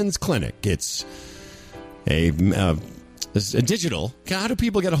Fitzsimmons Clinic. It's a digital. How do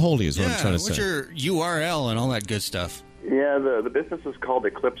people get a hold of you? Is what I'm trying to what's say. your URL and all that good stuff? Yeah, the business is called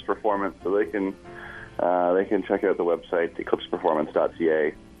Eclipse Performance, so they can check out the website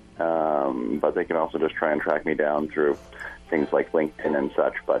eclipseperformance.ca, but they can also just try and track me down through things like LinkedIn and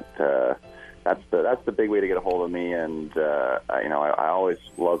such. But that's the big way to get a hold of me, and I always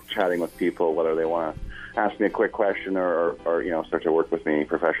love chatting with people, whether they want to ask me a quick question or start to work with me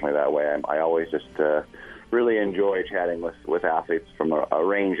professionally that way. I always just really enjoy chatting with athletes from a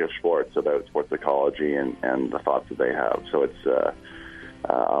range of sports about sports psychology and the thoughts that they have. So it's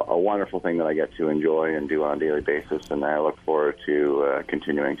a wonderful thing that I get to enjoy and do on a daily basis, and I look forward to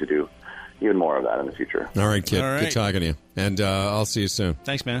continuing to do even more of that in the future. All right, kid. All right. Good talking to you, and I'll see you soon.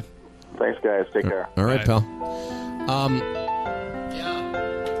 Thanks, man. Thanks, guys. Take care. All right, pal.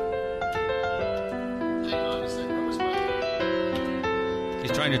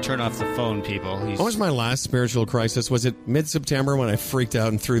 He's trying to turn off the phone, people. What was my last spiritual crisis? Was it mid-September when I freaked out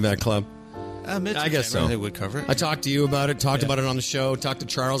and threw that club? I guess so. They would cover it. I talked to you about it, talked about it on the show, talked to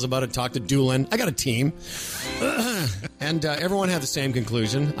Charles about it, talked to Doolin. I got a team. And everyone had the same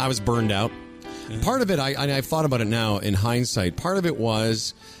conclusion. I was burned out. Part of it, I've thought about it now in hindsight, part of it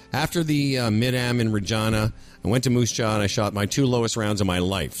was after the Mid-Am in Regina, I went to Moose Jaw and I shot my 2 lowest rounds of my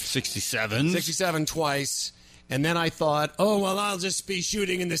life. 67. 67 twice. And then I thought, I'll just be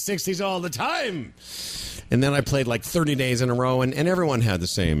shooting in the 60s all the time. And then I played like 30 days in a row, and everyone had the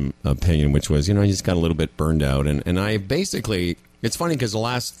same opinion, which was, I just got a little bit burned out. And I basically, it's funny because the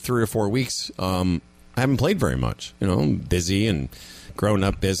last 3 or 4 weeks, I haven't played very much. I'm busy and growing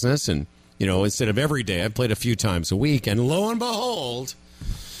up business. And, instead of every day, I've played a few times a week. And lo and behold,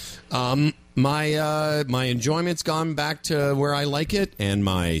 my enjoyment's gone back to where I like it, and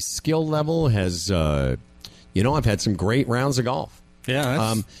my skill level has, I've had some great rounds of golf.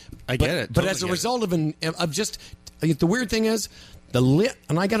 Yeah, I get it. But as a result of just, the weird thing is,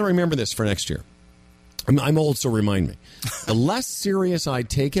 and I got to remember this for next year. I'm old, so remind me. The less serious I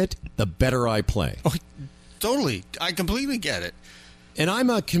take it, the better I play. Oh, totally. I completely get it. And I'm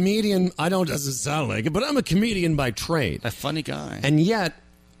a comedian. Doesn't sound like it, but I'm a comedian by trade. A funny guy. And yet,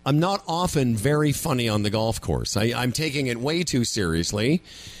 I'm not often very funny on the golf course. I'm taking it way too seriously.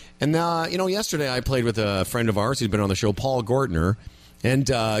 And, yesterday I played with a friend of ours who's been on the show, Paul Gortner. And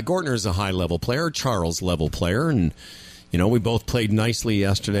Gortner is a high-level player, Charles-level player. And, we both played nicely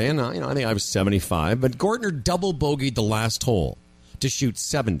yesterday. And, I think I was 75. But Gortner double bogeyed the last hole to shoot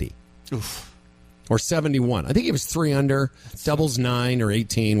 70. Oof. Or 71. I think he was 3 under, doubles 9 or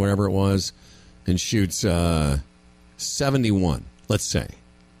 18, whatever it was, and shoots 71, let's say.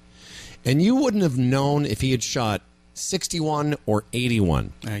 And you wouldn't have known if he had shot 61 or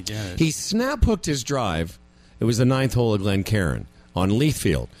 81. I get it. He snap hooked his drive, It was the 9th hole of Glencairn on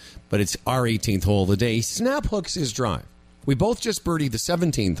Leithfield, but it's our 18th hole of the day. He snap hooks his drive. We both just birdied the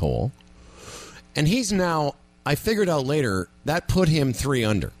 17th hole, and he's now, I figured out later, that put him 3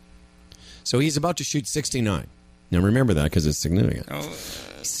 under. So he's about to shoot 69. Now remember that because it's significant.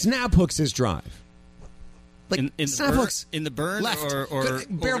 Snap hooks his drive. Like in snap hooks in the burn left. or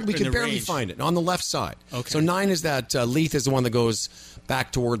we can barely find it on the left side. Okay. So 9 is that Leith is the one that goes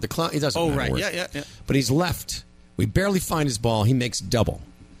back toward the cloud. He doesn't. matter right. where. Yeah. But he's left. We barely find his ball. He makes double.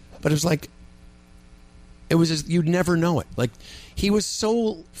 But it was like, it was just, you'd never know it. Like he was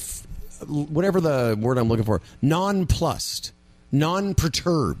so, whatever the word I'm looking for, nonplussed,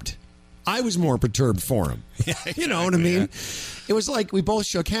 non-perturbed. I was more perturbed for him. Yeah, exactly, you know what I mean? yeah. It was like we both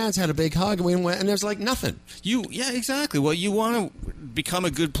shook hands, had a big hug, and we went, and there's like nothing. Yeah, exactly. Well, you want to become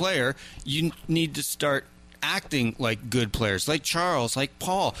a good player, you need to start acting like good players, like Charles, like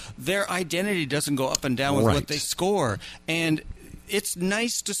Paul. Their identity doesn't go up and down with what they score, and it's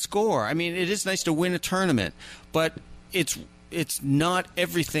nice to score. I mean, it is nice to win a tournament, but it's not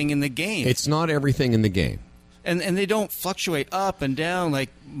everything in the game. It's not everything in the game. And they don't fluctuate up and down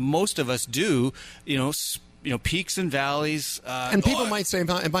like most of us do. Peaks and valleys. And people might say,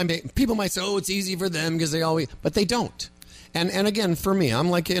 oh, it's easy for them because they always, but they don't. And again, for me,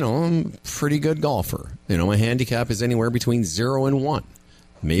 I'm like, I'm a pretty good golfer. My handicap is anywhere between 0 and 1,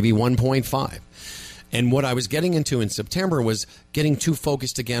 maybe 1.5. And what I was getting into in September was getting too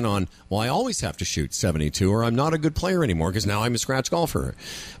focused again on, well, I always have to shoot 72 or I'm not a good player anymore because now I'm a scratch golfer.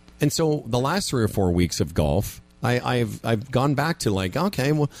 And so the last 3 or 4 weeks of golf, I've gone back to like,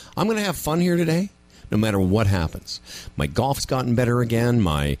 okay, well, I'm going to have fun here today, no matter what happens. My golf's gotten better again.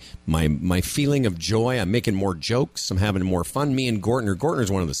 My feeling of joy. I'm making more jokes. I'm having more fun. Me and Gortner. Gortner's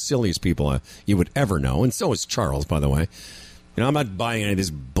one of the silliest people you would ever know, and so is Charles, by the way. I'm not buying any of this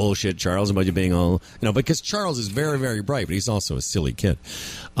bullshit, Charles, about you being all, because Charles is very, very bright, but he's also a silly kid.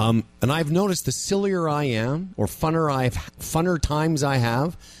 And I've noticed the sillier I am, or funner times I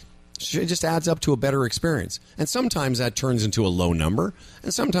have, it just adds up to a better experience. And sometimes that turns into a low number,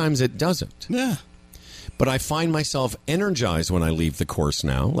 and sometimes it doesn't. Yeah. But I find myself energized when I leave the course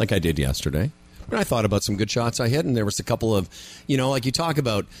now, like I did yesterday. And I thought about some good shots I hit, and there was a couple of, like you talk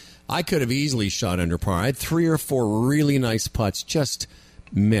about, I could have easily shot under par. I had 3 or 4 really nice putts just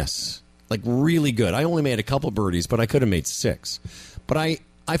miss. Like really good. I only made a couple birdies, but I could have made 6. But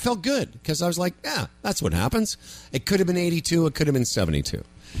I felt good because I was like, yeah, that's what happens. It could have been 82. It could have been 72.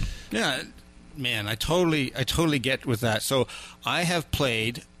 Yeah, man, I totally get with that. So I have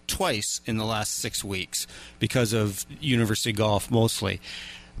played twice in the last 6 weeks because of university golf mostly.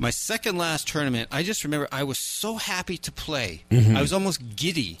 My second last tournament, I just remember I was so happy to play. Mm-hmm. I was almost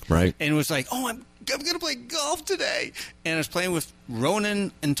giddy. Right. And it was like, oh, I'm going to play golf today. And I was playing with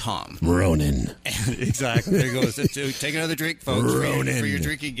Ronan and Tom. Ronan. Exactly. There goes. Take another drink, folks, for your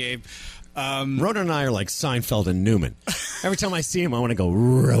drinking game. Ronan and I are like Seinfeld and Newman. Every time I see him, I want to go,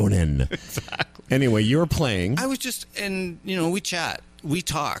 Ronan. Exactly. Anyway, you're playing. I was just, and, we chat. We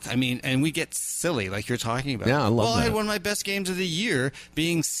talk. I mean, and we get silly like you're talking about. Yeah, I love that. I had one of my best games of the year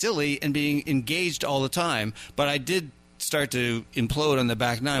being silly and being engaged all the time. But I did start to implode on the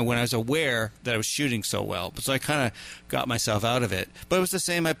back nine when I was aware that I was shooting so well. So I kind of got myself out of it. But it was the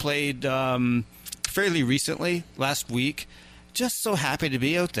same I played fairly recently, last week. Just so happy to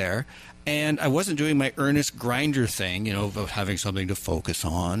be out there. And I wasn't doing my earnest grinder thing, about having something to focus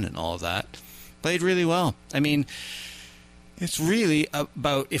on and all of that. Played really well. I mean, it's really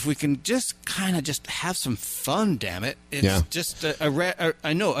about if we can just kind of just have some fun, damn it. It's just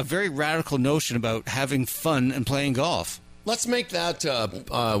I know, a very radical notion about having fun and playing golf. Let's make that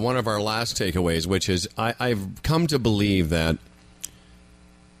one of our last takeaways, which is I've come to believe that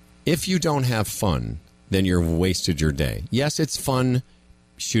if you don't have fun, then you've wasted your day. Yes, it's fun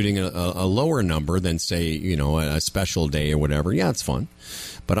shooting a lower number than, say, a special day or whatever. Yeah, it's fun.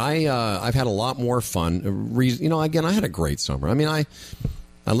 But I've had a lot more fun. Again, I had a great summer. I mean, I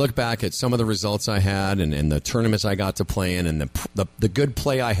look back at some of the results I had and the tournaments I got to play in and the good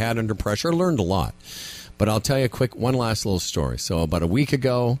play I had under pressure. I learned a lot. But I'll tell you one last little story. So about a week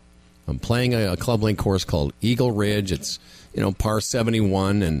ago, I'm playing a Club Link course called Eagle Ridge. It's, par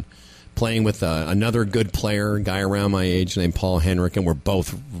 71 and playing with another good player, a guy around my age named Paul Henrik, and we're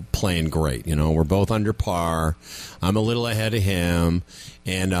both playing great. We're both under par. I'm a little ahead of him,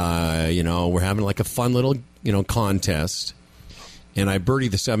 and we're having like a fun little contest. And I birdie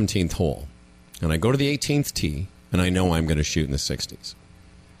the 17th hole, and I go to the 18th tee, and I know I'm going to shoot in the 60s.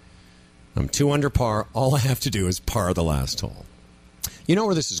 I'm 2 under par. All I have to do is par the last hole. You know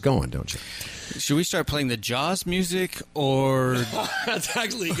where this is going, don't you? Should we start playing the Jaws music or That's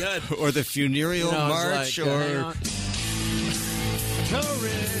actually good. or the funereal march or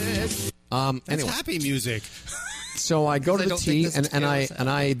That's anyway. happy music? So I go to I the don't tee, think this and tails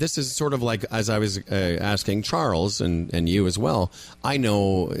I this is sort of like as I was asking Charles and you as well. I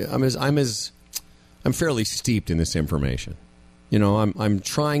know I'm fairly steeped in this information. You know, I'm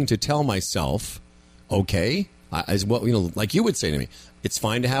trying to tell myself, okay, as well, you know, like you would say to me, it's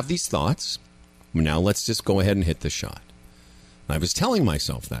fine to have these thoughts. Now let's just go ahead and hit the shot. I was telling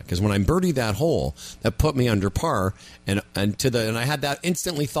myself that because when I birdied that hole, that put me under par, and I had that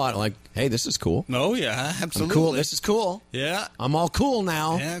instantly thought like, hey, this is cool. Oh yeah, absolutely. I'm cool. This is cool. Yeah. I'm all cool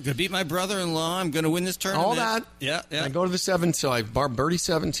now. Yeah, gonna beat my brother-in-law. I'm gonna win this tournament. All that. Yeah, yeah. I go to the 7, so I birdie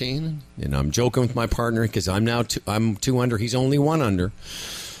 17, and I'm joking with my partner because I'm 2 under. He's only 1 under,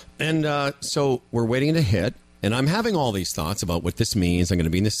 and so we're waiting to hit, and I'm having all these thoughts about what this means. I'm going to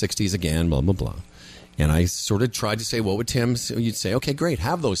be in the 60s again, blah blah blah. And I sort of tried to say, what would Tim? You'd say, okay, great,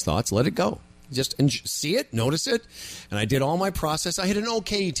 have those thoughts, let it go. Just see it, notice it. And I did all my process. I hit an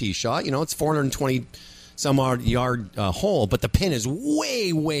okay tee shot. You know, it's 420 some odd yard hole, but the pin is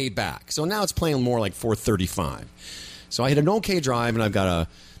way, way back. So now it's playing more like 435. So I hit an okay drive, and I've got a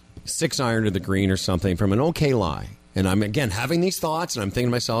 6 iron to the green or something from an okay lie. And I'm, again, having these thoughts, and I'm thinking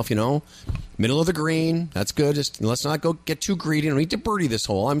to myself, you know, middle of the green, that's good. Just let's not go get too greedy. I don't need to birdie this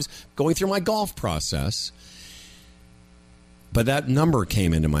hole. I'm going through my golf process. But that number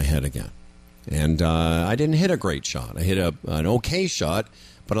came into my head again. And I didn't hit a great shot. I hit an okay shot,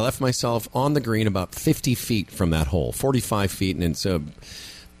 but I left myself on the green about 50 feet from that hole, 45 feet, and it's a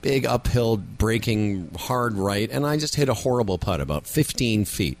big uphill, breaking hard right, and I just hit a horrible putt about 15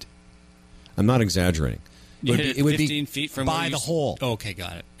 feet. I'm not exaggerating. It would be 15 feet from by the hole. Okay,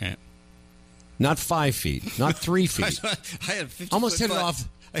 got it. Yeah. Not 5 feet, not 3 feet. I had a 50 Almost foot hit it putt. off.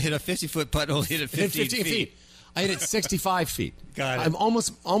 I hit a 50-foot putt. Only hit it 15 feet. I hit it 65 feet. Got it. I'm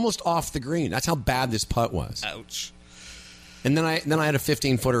almost off the green. That's how bad this putt was. Ouch. And then I had a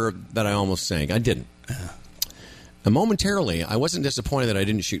 15-footer that I almost sank. I didn't. And momentarily, I wasn't disappointed that I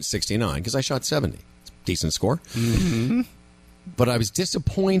didn't shoot 69 because I shot 70. Decent score. Mm-hmm. But I was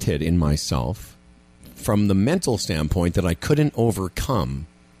disappointed in myself from the mental standpoint that I couldn't overcome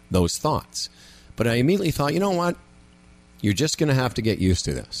those thoughts. But I immediately thought, you know what? You're just going to have to get used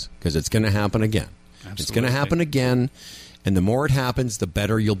to this because it's going to happen again. Absolutely. It's going to happen again. And the more it happens, the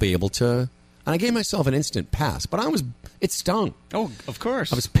better you'll be able to. And I gave myself an instant pass, but it stung. Oh, of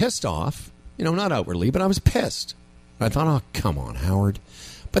course. I was pissed off, you know, not outwardly, but I was pissed. I thought, oh, come on, Howard.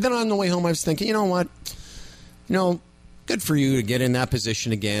 But then on the way home, I was thinking, you know what? You know, good for you to get in that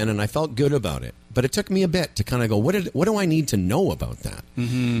position again, and I felt good about it. But it took me a bit to kind of go, what do I need to know about that?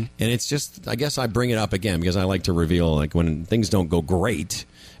 Mm-hmm. And it's just, I guess I bring it up again because I like to reveal, like, when things don't go great,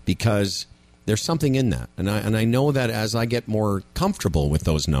 because there's something in that. And I know that as I get more comfortable with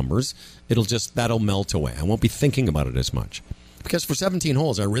those numbers, that'll melt away. I won't be thinking about it as much. Because for 17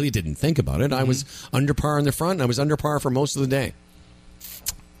 holes, I really didn't think about it. Mm-hmm. I was under par in the front, and I was under par for most of the day.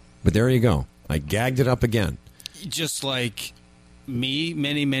 But there you go. I gagged it up again. Just like me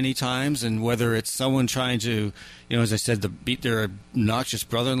many, many times, and whether it's someone trying to, you know, as I said, beat their obnoxious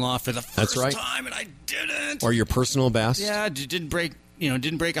brother-in-law for the first time, and I didn't. Or your personal best. Yeah, didn't break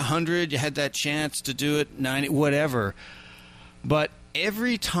 100. You had that chance to do it, 90, whatever. But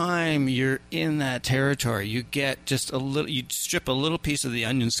every time you're in that territory, you get just a little. You strip a little piece of the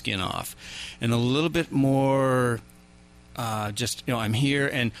onion skin off, and a little bit more. Just, you know, I'm here,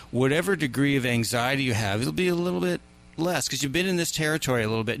 and whatever degree of anxiety you have, it'll be a little bit less because you've been in this territory a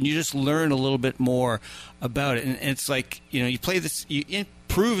little bit, and you just learn a little bit more about it. And it's like, you know, you play this, you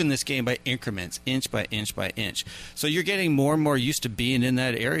improve in this game by increments, inch by inch by inch. So you're getting more and more used to being in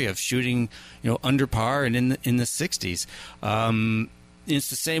that area of shooting, you know, under par and in the 60s. It's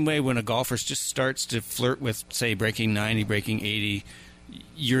the same way when a golfer just starts to flirt with, say, breaking 90, breaking 80.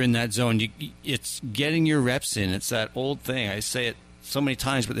 You're in that zone. It's getting your reps in. It's that old thing. I say it so many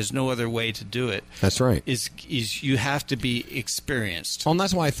times, but there's no other way to do it. That's right. Is you have to be experienced. Well, and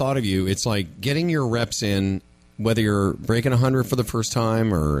that's why I thought of you. It's like getting your reps in, whether you're breaking 100 for the first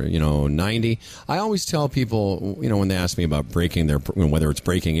time or, you know, 90. I always tell people, you know, when they ask me about breaking whether it's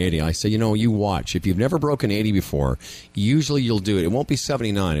breaking 80, I say, you know, you watch. If you've never broken 80 before, usually you'll do it. It won't be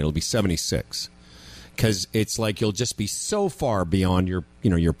 79. It'll be 76. Because it's like you'll just be so far beyond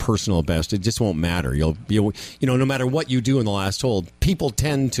your personal best, it just won't matter. You'll no matter what you do in the last hole, people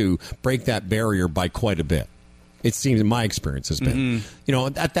tend to break that barrier by quite a bit. It seems, my experience has been, you know,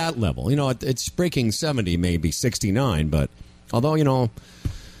 at that level. You know, it's breaking 70, maybe 69, but although, you know,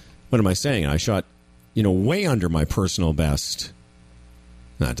 what am I saying? I shot, you know, way under my personal best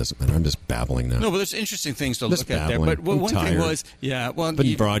Nah, it doesn't matter. I'm just babbling now. No, but there's interesting things to Just look at there. babbling. But I'm one thing tired. was,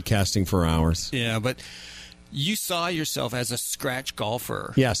 Been broadcasting for hours. yeah, but you saw yourself as a scratch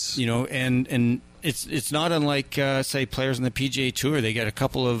golfer. Yes. You know, and it's not unlike say players on the PGA Tour. They got a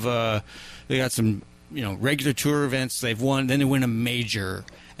couple of they got some regular tour events they've won, then they win a major.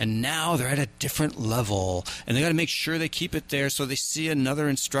 And now they're at a different level, and they got to make sure they keep it there. So they see another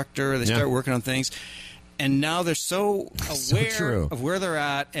instructor, they start working on things, and now they're so aware of where they're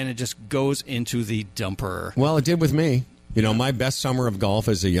at, and it just goes into the dumper. Well, it did with me. My best summer of golf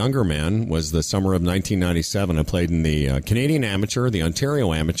as a younger man was the summer of 1997. I played in the Canadian Amateur, the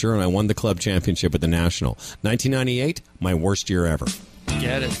Ontario Amateur, and I won the club championship at the National. 1998, my worst year ever.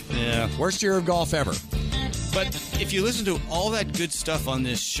 Get it? Yeah. Worst year of golf ever. But if you listen to all that good stuff on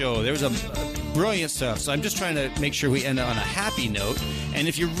this show, there was a brilliant stuff. So I'm just trying to make sure we end on a happy note. And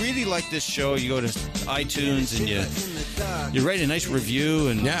if you really like this show, you go to iTunes and you write a nice review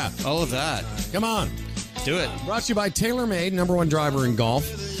and all of that. Come on. Do it. Brought to you by TaylorMade, number one driver in golf.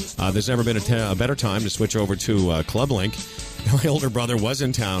 There's never been a better time to switch over to Club Link. My older brother was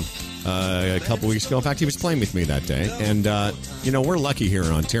in town a couple weeks ago. In fact, he was playing with me that day. And, we're lucky here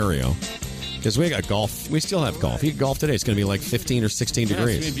in Ontario because we got golf. We still have golf. You can golf today. It's going to be like 15 or 16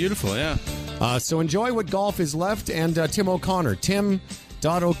 degrees. It's going to be beautiful, yeah. So enjoy what golf is left. And Tim O'Connor.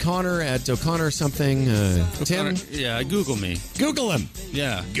 Tim.O'Connor at O'Connor something. Tim? Yeah, Google me. Google him.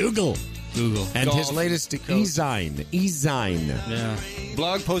 Yeah. Google. And golf, his latest e-zine. Yeah.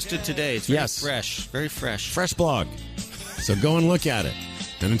 Blog posted today. It's very fresh. Very fresh. Fresh blog. So go and look at it.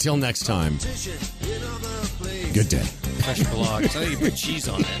 And until next time, good day. Fresh blog. So you put cheese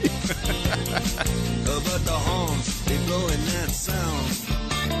on it. But the horns, they blow in that sound.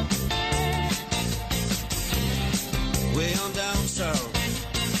 Way on down south.